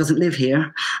John Blake doesn't live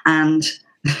here. And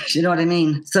You know what I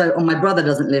mean? So, my brother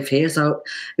doesn't live here, so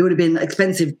it would have been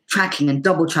expensive tracking and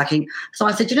double tracking. So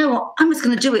I said, you know what? I'm just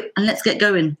going to do it and let's get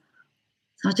going.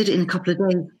 So I did it in a couple of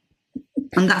days.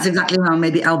 And that's exactly how I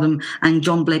made the album. And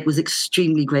John Blake was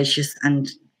extremely gracious and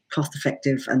cost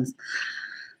effective. And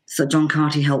so John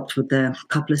Carty helped with the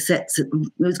couple of sets. It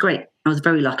was great. I was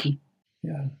very lucky.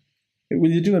 Yeah.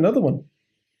 Will you do another one?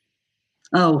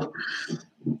 Oh,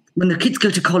 when the kids go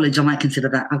to college, I might consider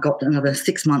that. I've got another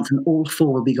 6 months and all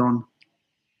 4 will be gone.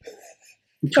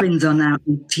 The twins are now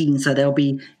 18, so they'll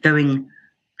be going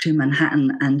to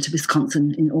Manhattan and to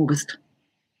Wisconsin in August.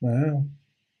 Wow.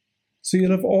 So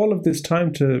you'll have all of this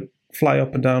time to fly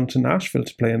up and down to Nashville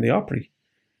to play in the Opry.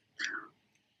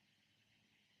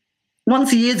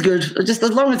 Once a year is good, just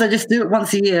as long as I just do it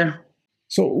once a year.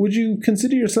 So would you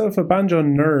consider yourself a banjo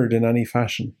nerd in any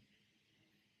fashion?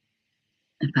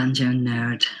 A banjo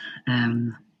nerd?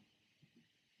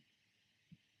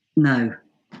 No.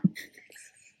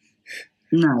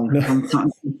 No. I'm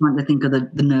trying to think of the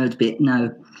nerd bit.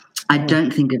 No. I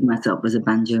don't think of myself as a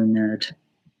banjo nerd.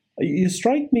 You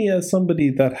strike me as somebody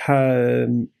that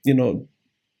had,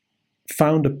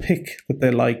 found a pick that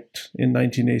they liked in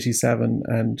 1987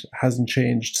 and hasn't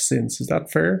changed since. Is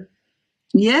that fair?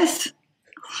 Yes.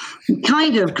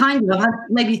 Kind of. I've had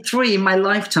maybe 3 in my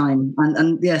lifetime.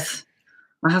 And yes,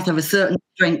 I have to have a certain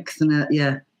strength and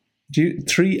yeah. Do you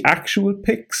 3 actual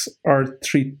picks or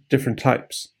 3 different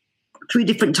types? 3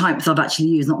 different types I've actually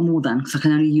used, not more than, because I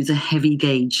can only use a heavy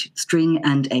gauge string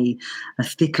and a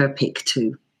thicker pick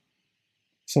too.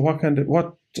 So what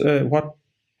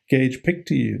gauge pick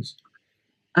do you use?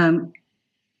 I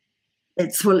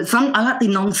like the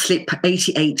non-slip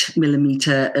 88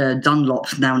 millimeter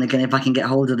Dunlops now and again if I can get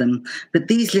hold of them. But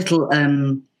these little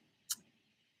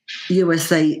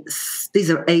USA, these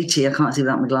are 80. I can't see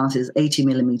without my glasses. 80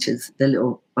 millimeters. They're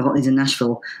little. I got these in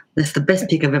Nashville. That's the best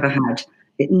pick I've ever had.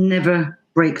 It never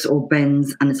breaks or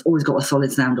bends, and it's always got a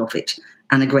solid sound off it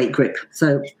and a great grip.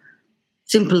 So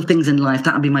simple things in life.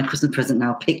 That would be my Christmas present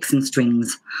now: picks and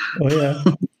strings. Oh yeah.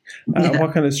 Yeah.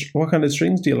 What kind of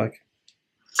strings do you like?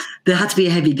 There had to be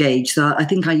a heavy gauge, so I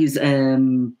think I use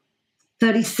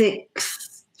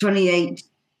 36, 28,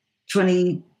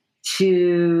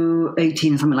 22,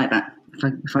 18, something like that,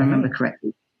 if I remember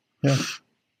correctly. Yeah,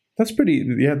 that's pretty.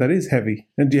 Yeah, that is heavy.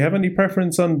 And do you have any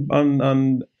preference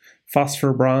on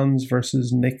phosphor bronze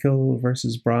versus nickel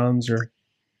versus bronze, or?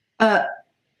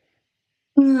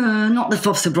 Not the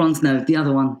phosphor bronze. No, the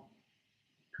other one.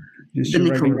 Just your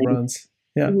regular bronze.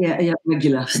 Yeah,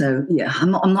 regular. So yeah,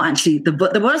 I'm not actually.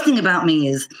 But the worst thing about me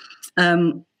is,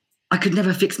 I could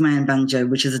never fix my own banjo,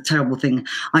 which is a terrible thing.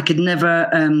 I could never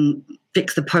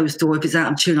fix the post, or if it's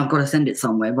out of tune, I've got to send it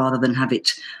somewhere rather than have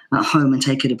it at home and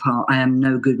take it apart. I am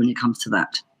no good when it comes to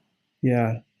that.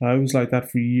 Yeah, I was like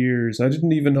that for years. I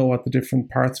didn't even know what the different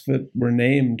parts of it were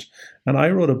named, and I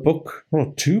wrote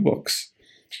 2 books,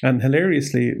 and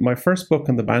hilariously, my first book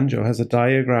on the banjo has a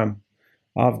diagram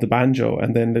of the banjo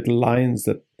and then little lines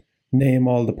that name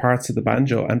all the parts of the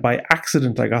banjo, and by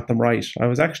accident I got them right. I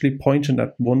was actually pointing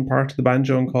at one part of the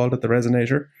banjo and called it the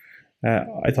resonator.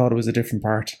 I thought it was a different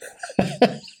part.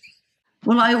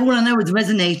 Well, all I know is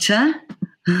resonator.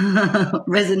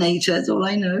 Resonator is all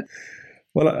I know.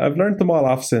 Well, I've learned them all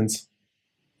off since.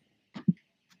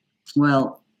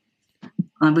 Well,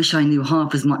 I wish I knew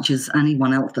half as much as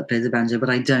anyone else that plays a banjo, but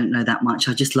I don't know that much.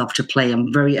 I just love to play. I'm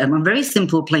a very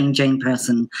simple plain Jane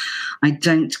person. I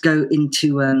don't go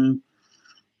into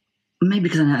maybe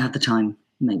because I don't have the time.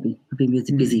 Maybe I've been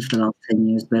busy for the last 10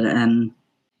 years, but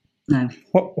no.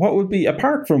 What would be,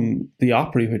 apart from the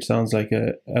Opry, which sounds like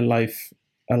a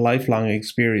lifelong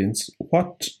experience?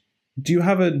 What do you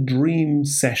have a dream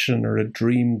session or a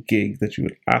dream gig that you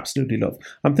would absolutely love?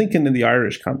 I'm thinking in the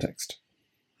Irish context.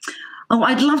 Oh,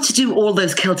 I'd love to do all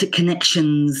those Celtic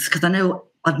connections because I know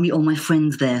I'd meet all my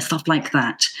friends there, stuff like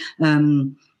that. I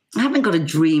haven't got a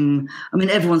dream. I mean,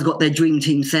 everyone's got their dream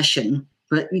team session,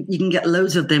 but you can get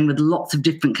loads of them with lots of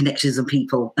different connections of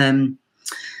people.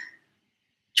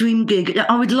 Dream gig.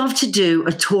 I would love to do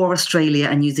a tour Australia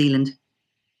and New Zealand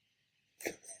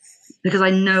because I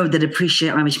know that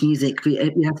appreciate Irish music.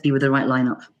 You have to be with the right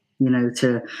lineup,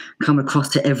 to come across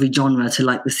to every genre, to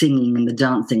like the singing and the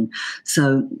dancing.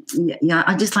 So yeah,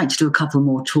 I'd just like to do a couple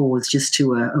more tours just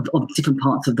to of different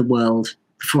parts of the world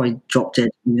before I drop dead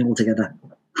altogether.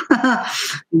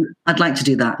 I'd like to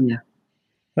do that. Yeah.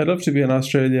 I'd love to be in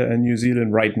Australia and New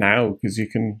Zealand right now because you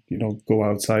can, go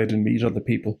outside and meet other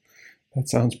people. That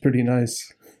sounds pretty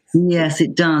nice. Yes,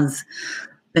 it does.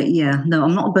 But yeah, no,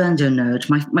 I'm not a banjo nerd.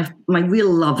 My real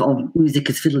love of music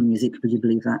is fiddle music. Would you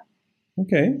believe that?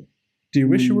 Okay. Do you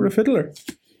wish you were a fiddler?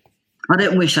 I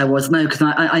don't wish I was, no, because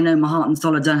I know my heart and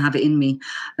soul I don't have it in me.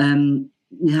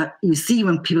 You see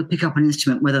when people pick up an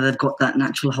instrument whether they've got that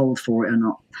natural hold for it or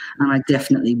not. And I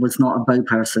definitely was not a bow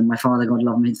person. My father, God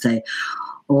love him, he'd say,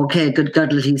 "Okay, good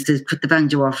God, he says, put the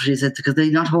banjo off," he said, because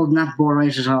they're not holding that bow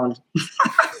right at all.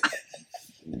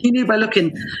 He knew by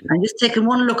looking and just taking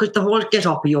one look at the whole get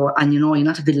up of you, and you're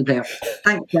not a fiddle player.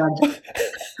 Thank God.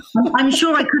 I'm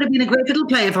sure I could have been a great fiddle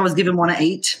player if I was given one at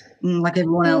 8, like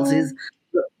everyone else is.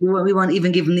 But we weren't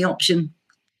even given the option.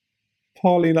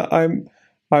 Pauline, I'm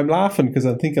laughing because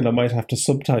I'm thinking I might have to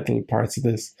subtitle parts of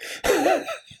this.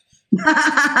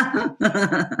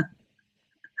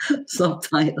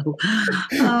 Subtitle.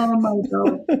 Oh my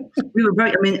God. We were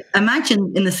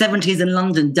imagine in the 70s in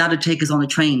London, Dad would take us on a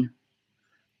train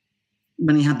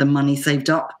when he had the money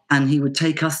saved up, and he would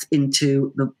take us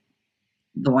into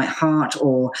the White Hart,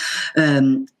 or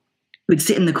we'd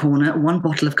sit in the corner, 1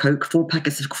 bottle of Coke, 4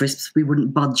 packets of crisps. We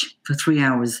wouldn't budge for 3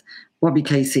 hours. Bobby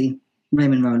Casey,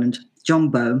 Raymond Rowland, John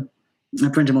Bowe,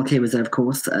 Brendan Mulcahy was there, of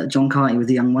course. John Carty was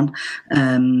the young one.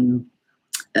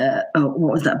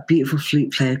 What was that beautiful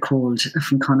flute player called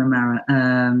from Connemara?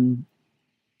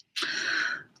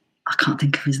 I can't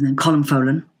think of his name. Colin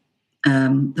Folan.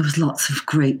 There was lots of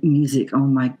great music. Oh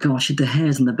my gosh, the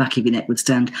hairs on the back of your neck would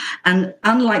stand. And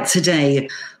unlike today,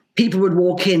 people would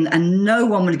walk in and no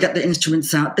one would get the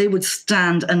instruments out. They would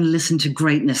stand and listen to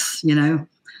greatness,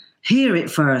 hear it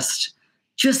first.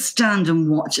 Just stand and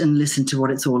watch and listen to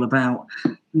what it's all about.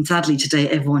 And sadly today,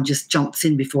 everyone just jumps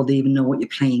in before they even know what you're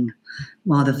playing,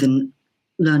 rather than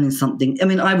learning something. I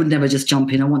mean, I would never just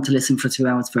jump in. I want to listen for 2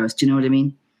 hours first. Do you know what I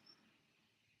mean?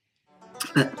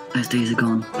 But those days are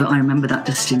gone. But I remember that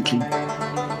distinctly.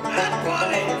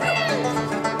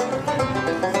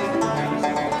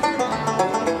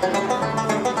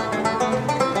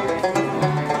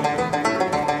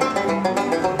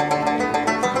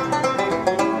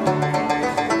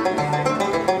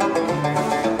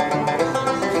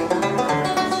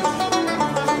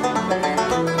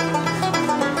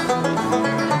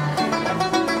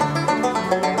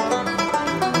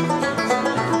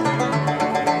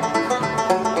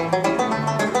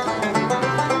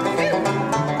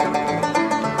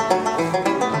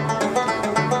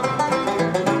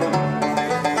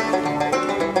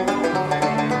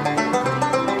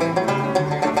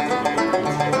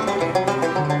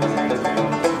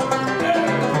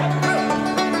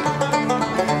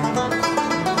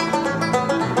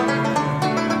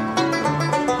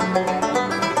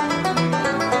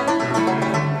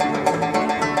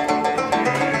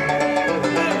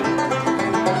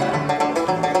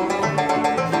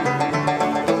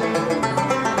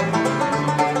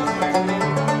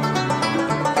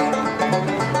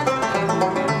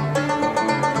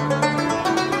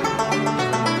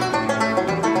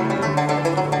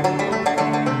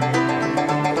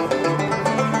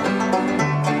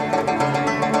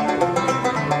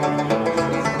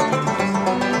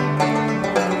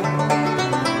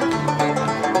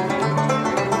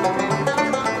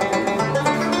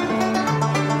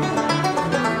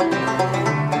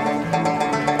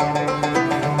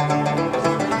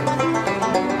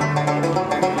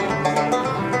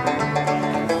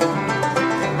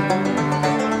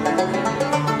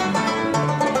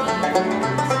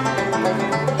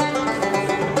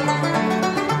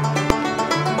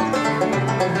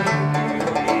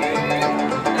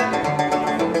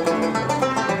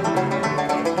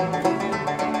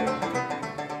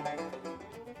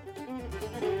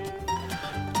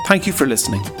 Thank you for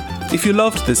listening. If you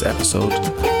loved this episode,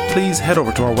 please head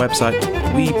over to our website,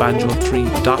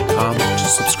 webanjo3.com, to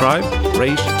subscribe,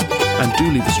 rate, and do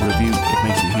leave us a review. It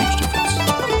makes a huge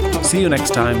difference. See you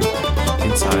next time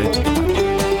inside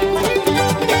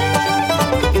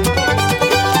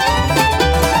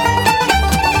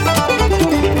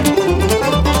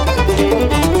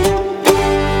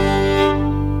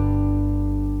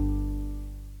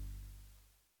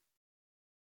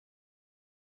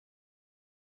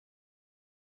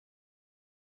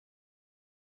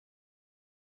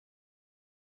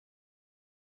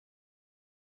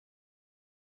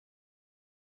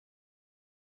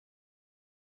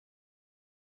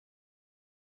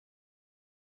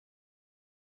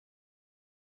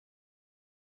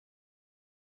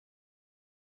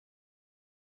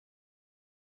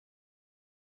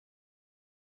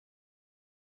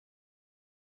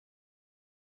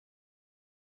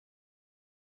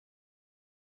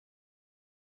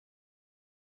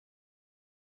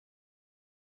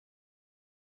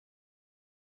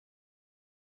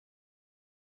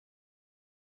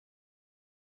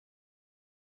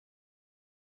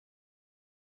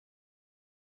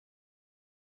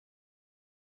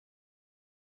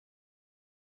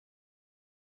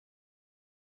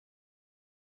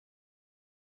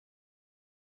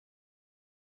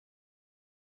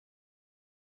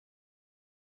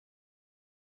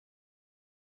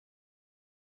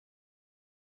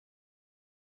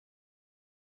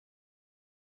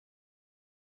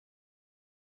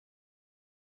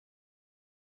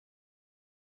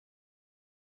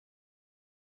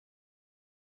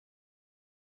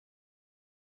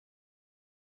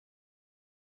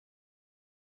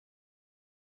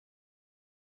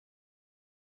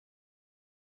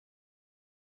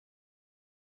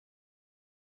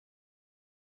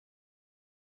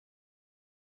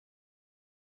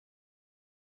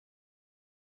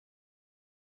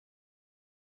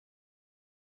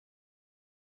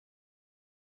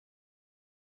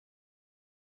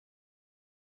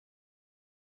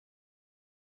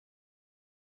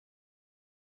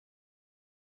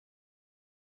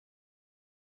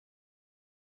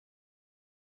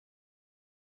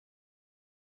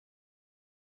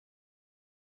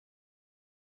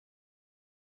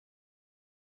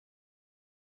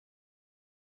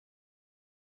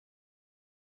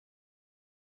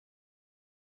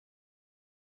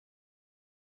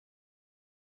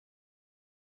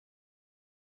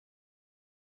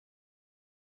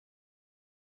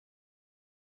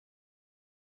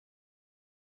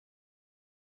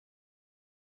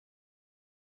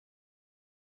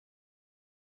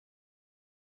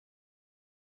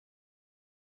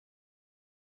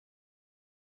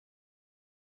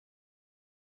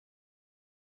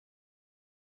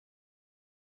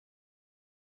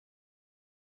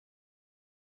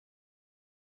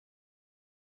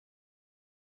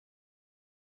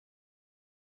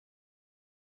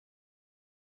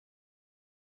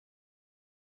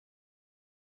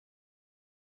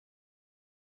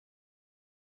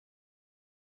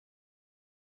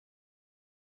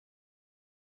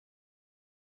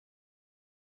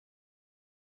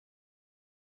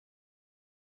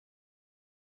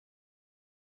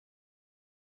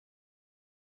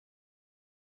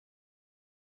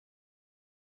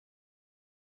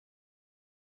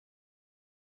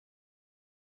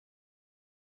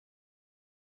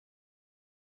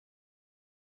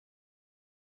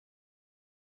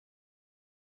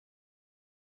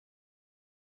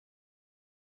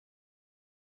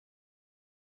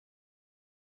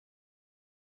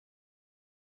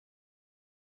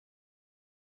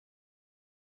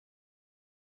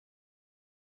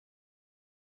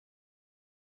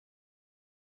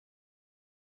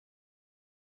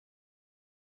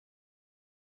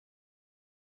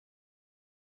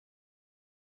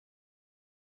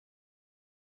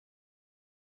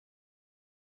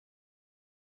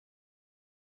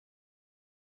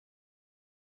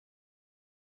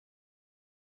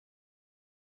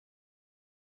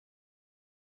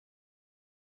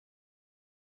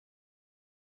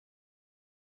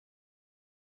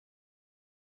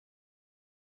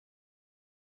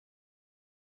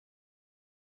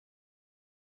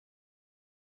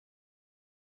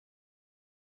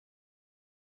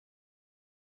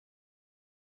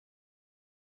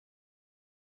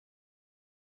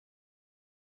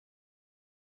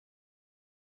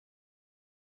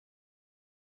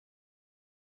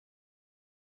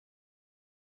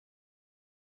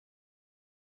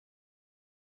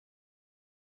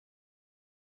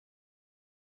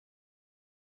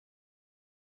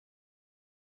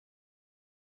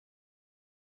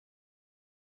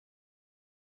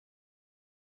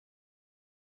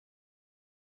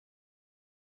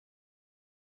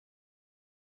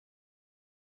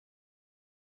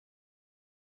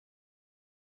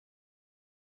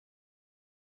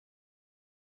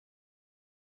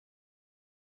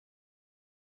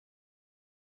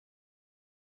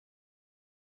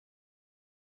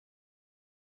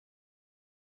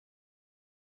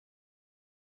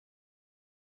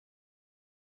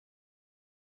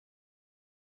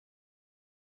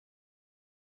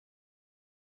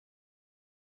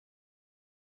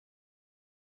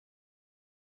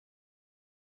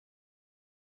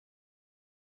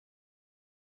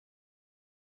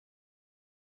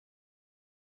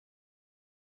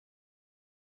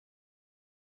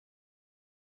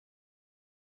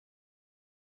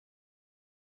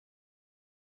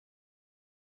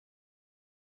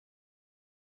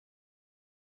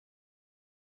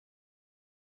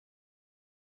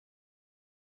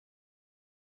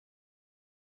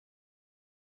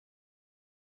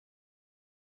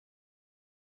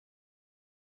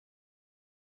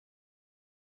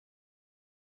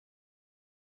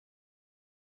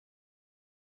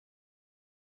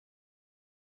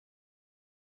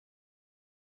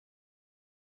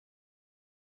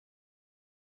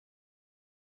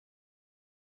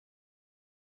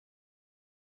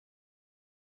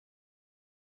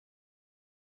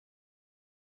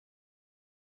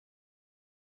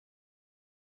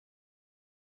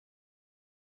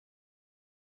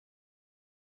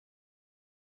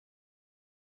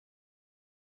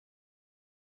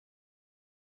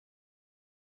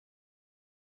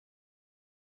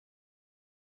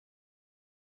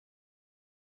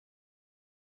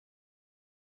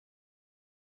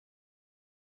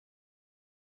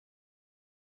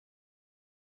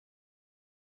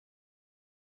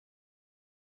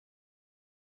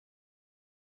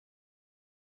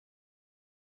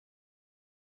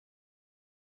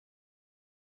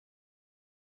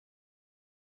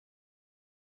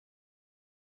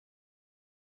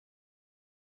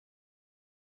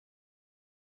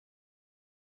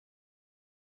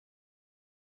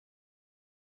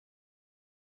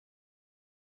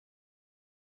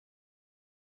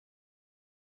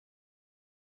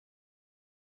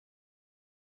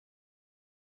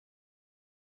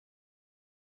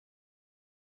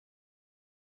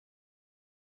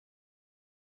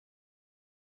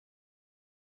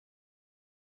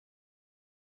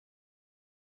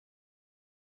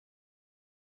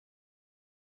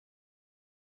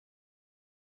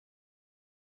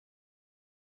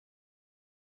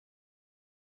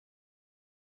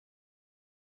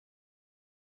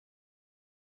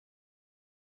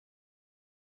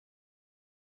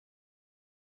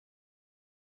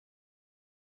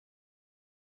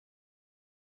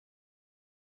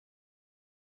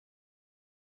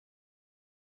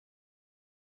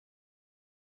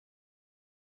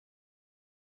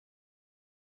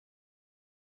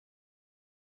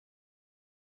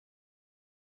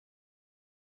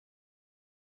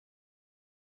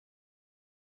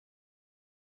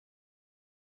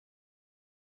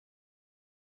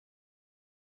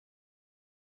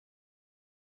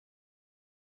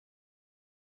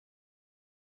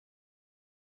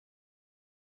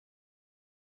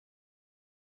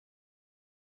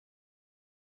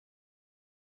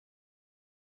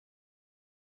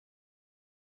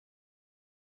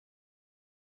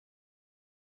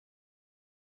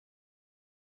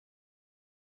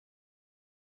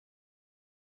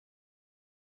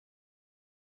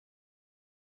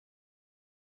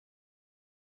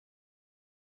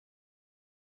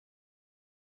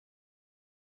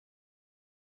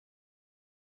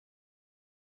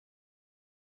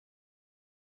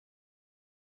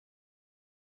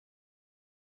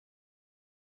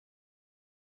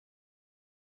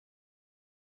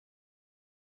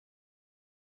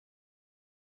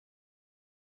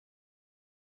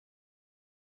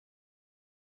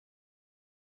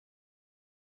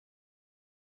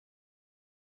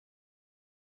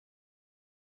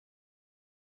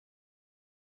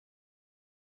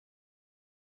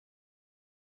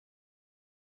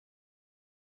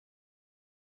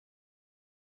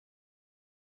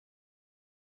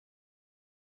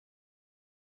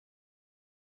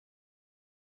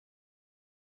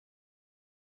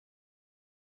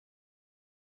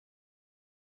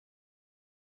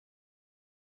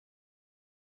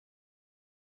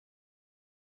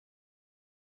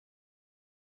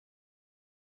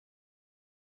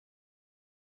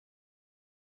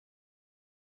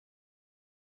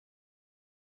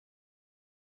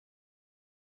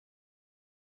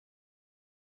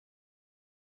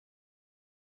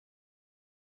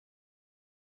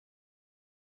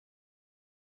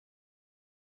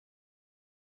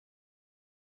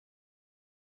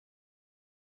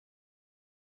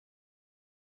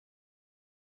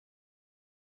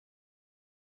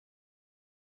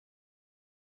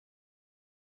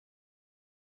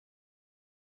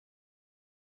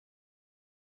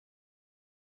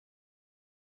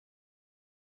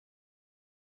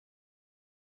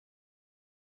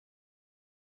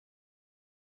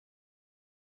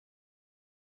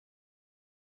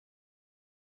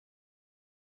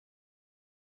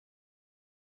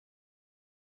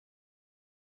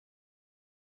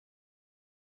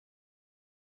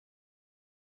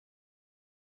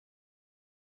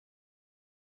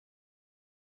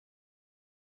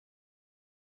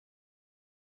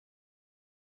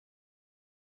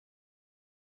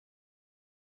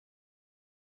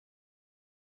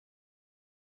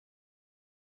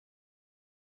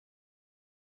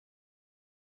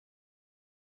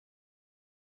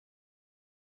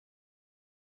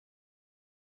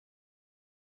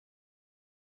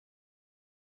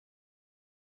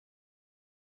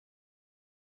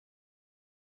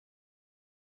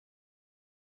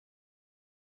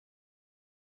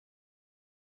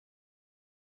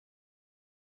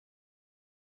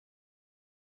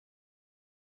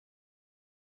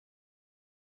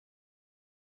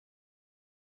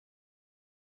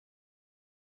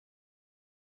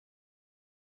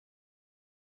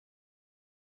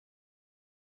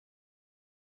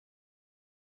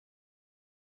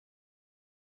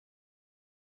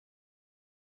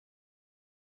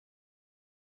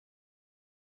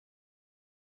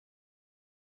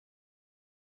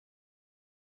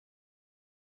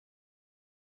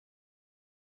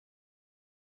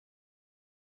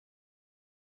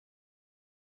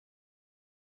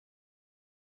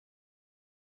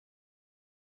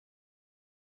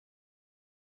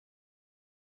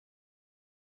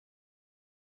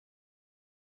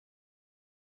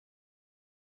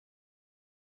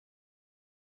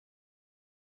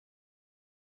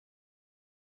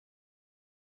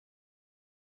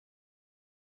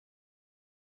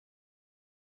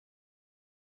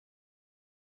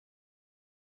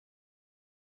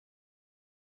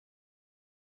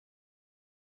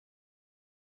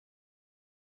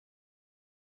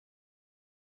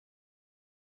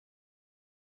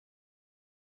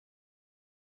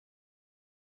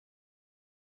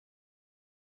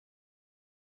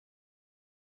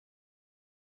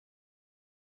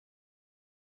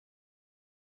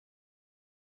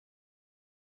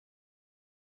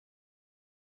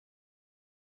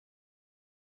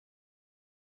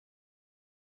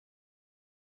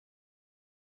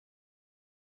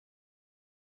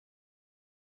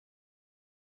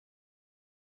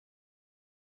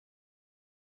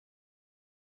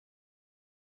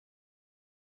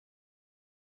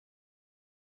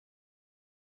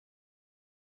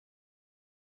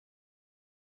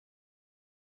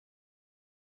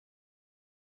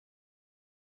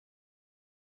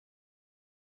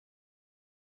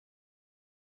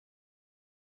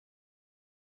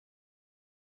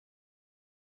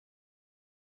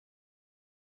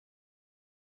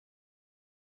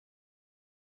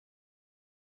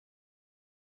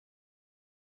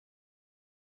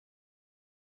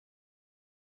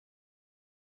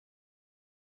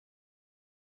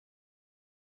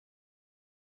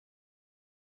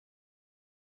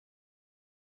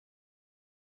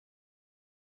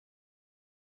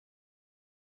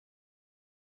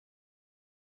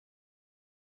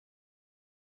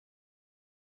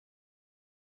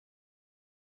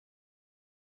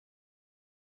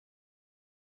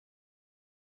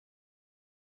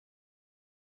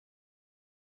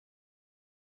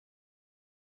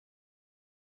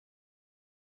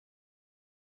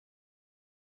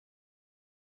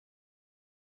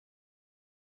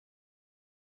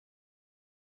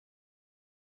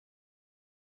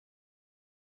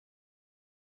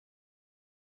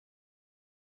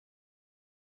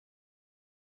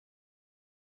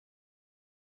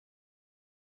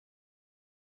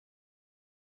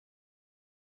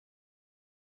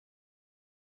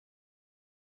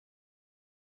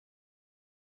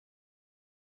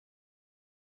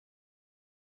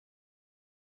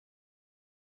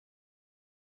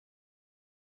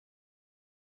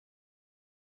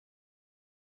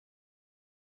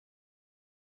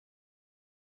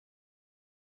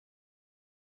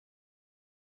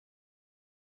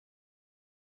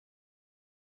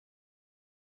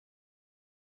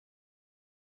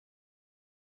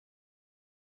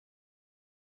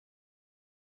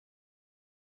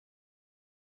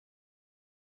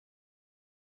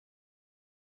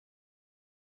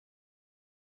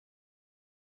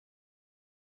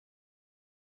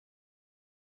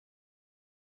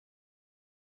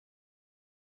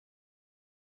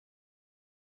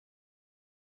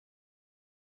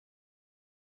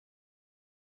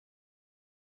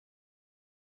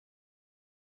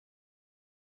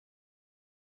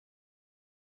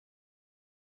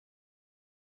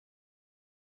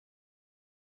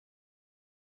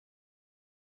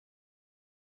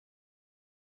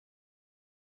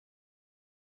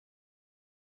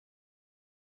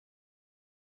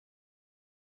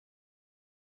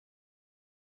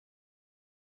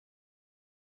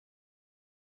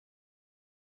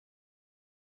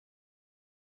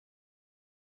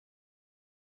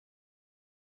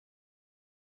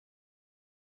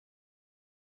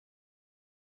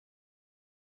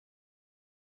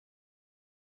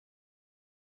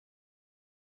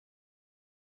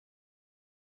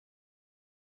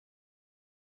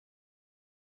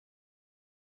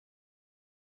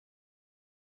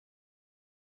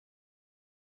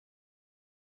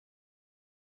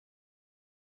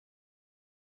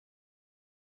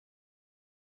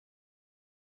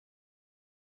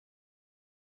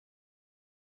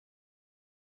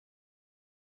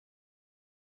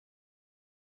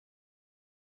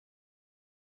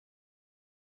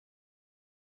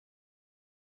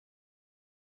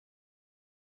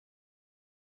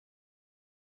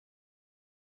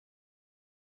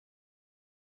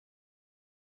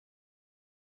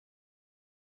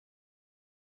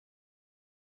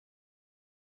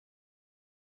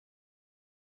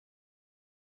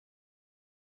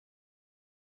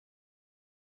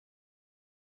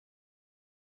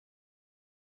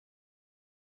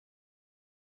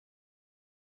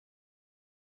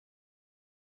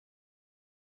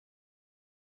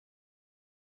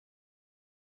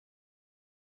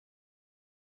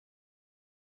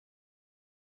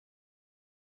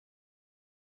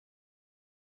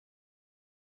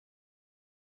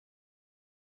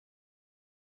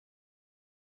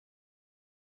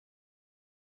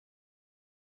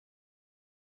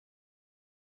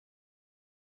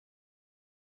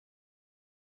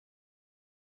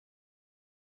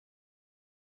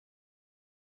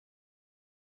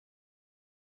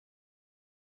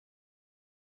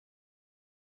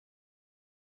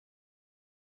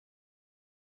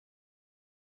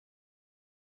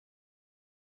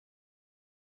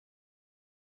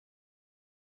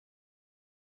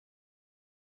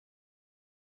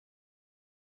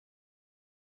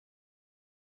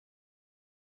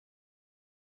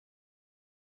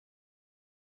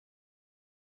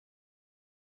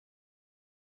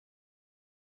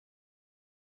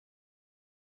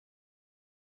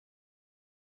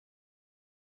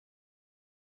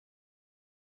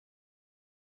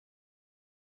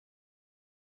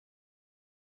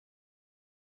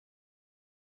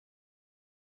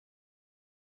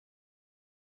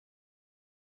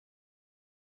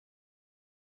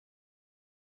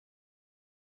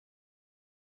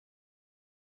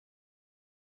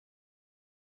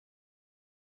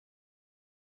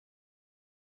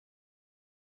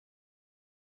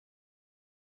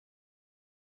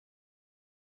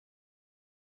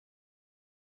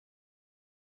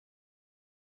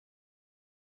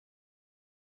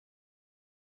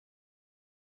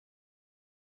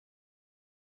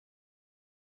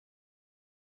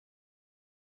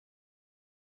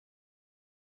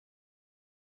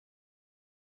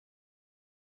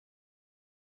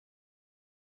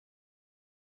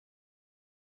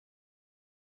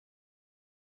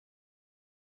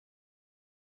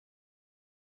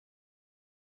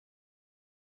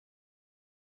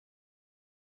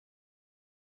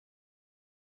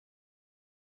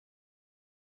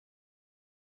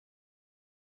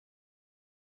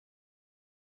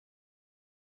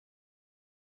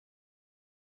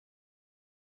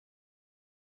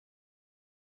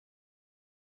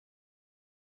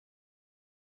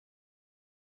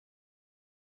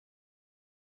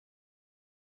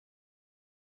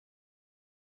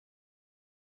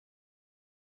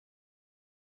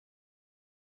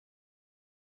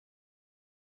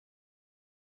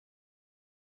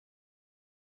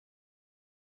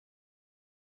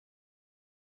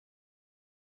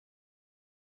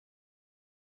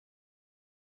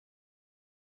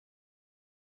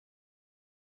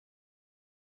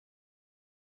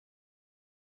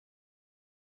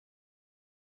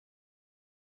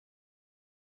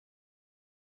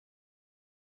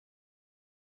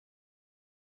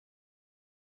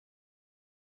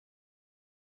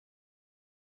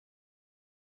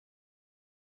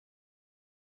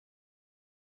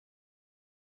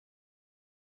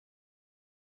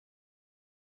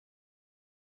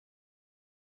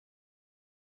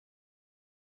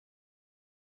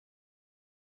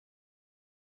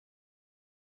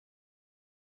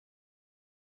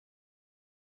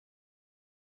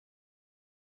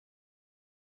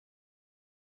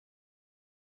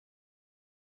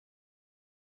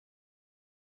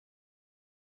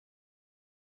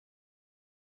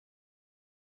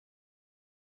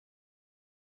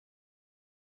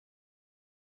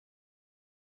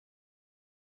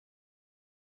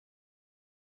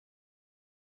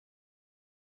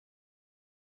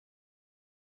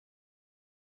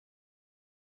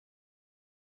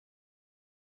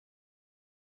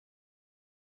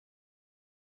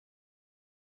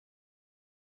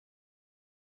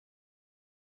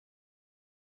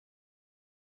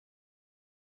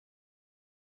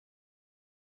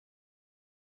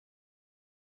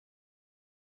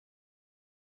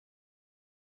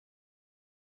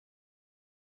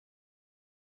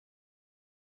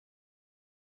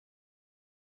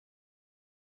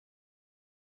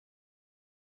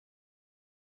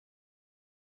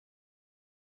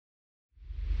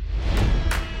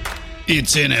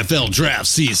It's NFL draft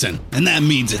season, and that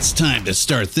means it's time to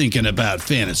start thinking about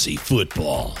fantasy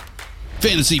football.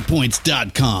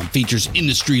 FantasyPoints.com features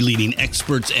industry-leading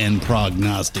experts and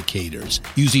prognosticators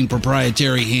using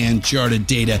proprietary hand-charted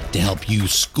data to help you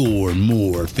score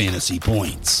more fantasy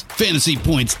points.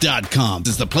 FantasyPoints.com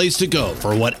is the place to go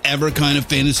for whatever kind of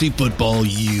fantasy football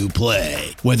you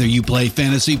play. Whether you play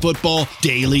fantasy football,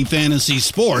 daily fantasy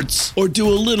sports, or do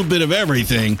a little bit of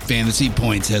everything, Fantasy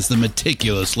Points has the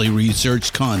meticulously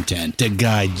researched content to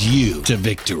guide you to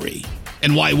victory.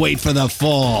 And why wait for the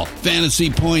fall? Fantasy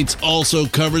Points also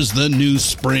covers the new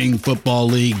spring football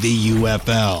league, the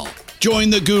UFL.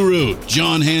 Join the guru,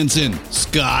 John Hansen,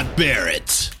 Scott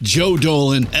Barrett, Joe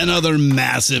Dolan, and other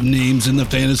massive names in the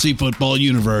fantasy football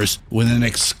universe with an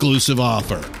exclusive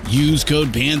offer. Use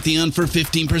code Pantheon for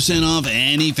 15% off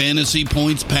any Fantasy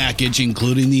Points package,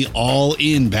 including the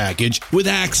all-in package, with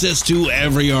access to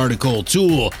every article,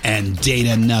 tool, and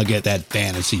data nugget that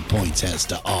Fantasy Points has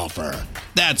to offer.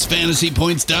 That's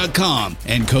FantasyPoints.com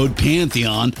and code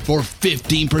Pantheon for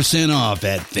 15% off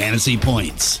at Fantasy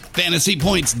Points.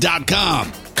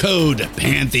 FantasyPoints.com, code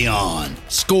Pantheon.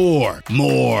 Score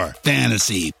more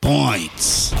fantasy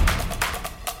points.